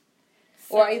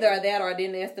 Or either that, or I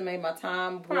didn't estimate my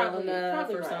time well Probably enough,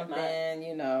 or right, something. right.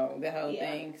 You know, the whole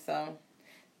Yeah. thing. So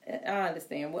I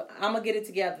understand. Well, I'm gonna get it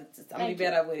together. I'm gonna Thank be you.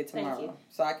 better with it Thank tomorrow, you.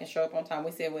 so I can show up on time.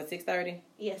 We said what, 6:30?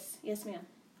 Yes, ma'am.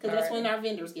 Because All that's right. when our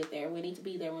vendors get there. We need to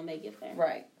be there when they get there.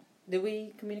 Right. Did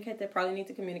we communicate that? Probably need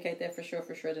to communicate that for sure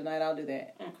tonight. I'll do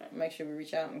that. Okay. Make sure we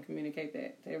reach out and communicate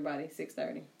that to everybody.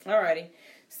 6:30. Alrighty.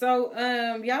 So,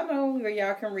 y'all know where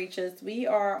y'all can reach us. We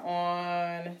are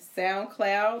on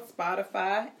SoundCloud,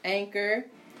 Spotify, Anchor,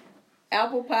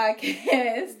 Apple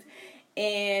Podcast,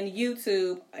 and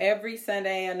YouTube. Every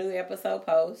Sunday, a new episode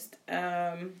post.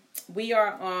 We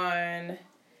are on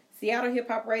Seattle Hip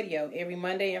Hop Radio every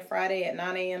Monday and Friday at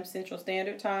 9 a.m. Central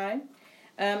Standard Time.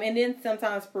 And then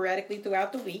sometimes sporadically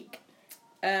throughout the week.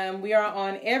 We are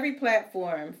on every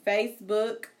platform: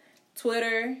 Facebook,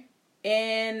 Twitter,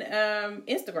 and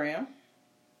Instagram.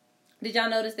 Did y'all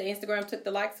notice that Instagram took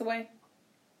the likes away?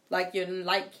 Like your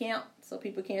like count, so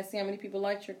people can't see how many people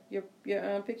liked your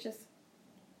pictures?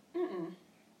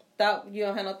 Thought you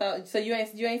don't have no thought. So you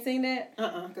ain't seen that?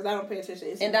 Because I don't pay attention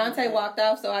to Instagram. And Dante walked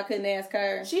off, so I couldn't ask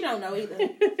her. She don't know either.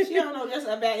 She don't know just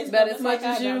about Instagram. About as just much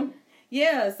like as I you. don't.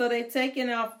 Yeah, so they taking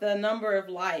off the number of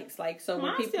likes. Like, so when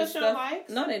Mine people still show likes.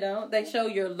 No, they don't. They show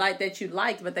your like that you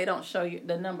liked, but they don't show you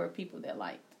the number of people that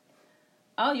liked.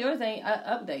 Oh, yours ain't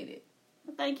updated.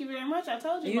 Thank you very much. I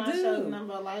told you, You mine do. shows the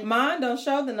number of likes. Mine don't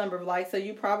show the number of likes, so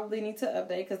you probably need to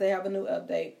update because they have a new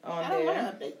update on I don't there.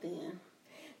 want to update then.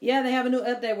 Yeah, they have a new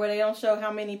update where they don't show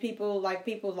how many people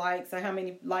likes or how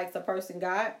many likes a person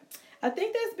got. I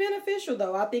think that's beneficial,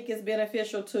 though. I think it's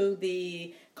beneficial to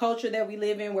the culture that we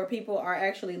live in where people are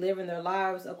actually living their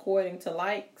lives according to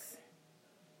likes.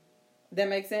 That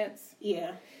makes sense?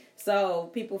 Yeah. So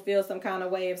people feel some kind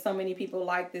of way if so many people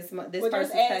like this Well, person's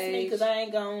just ask page. me because I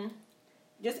ain't going.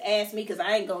 Just ask me because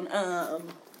I ain't going.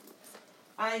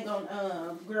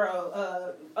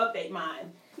 Update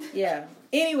mine. Yeah.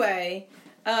 Anyway,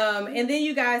 and then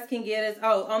you guys can get us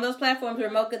on those platforms. We're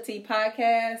Mocha Tea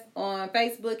Podcast on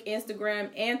Facebook,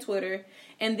 Instagram, and Twitter.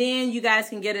 And then you guys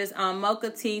can get us on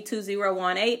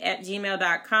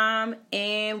mochatea2018@gmail.com.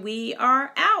 And we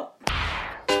are out.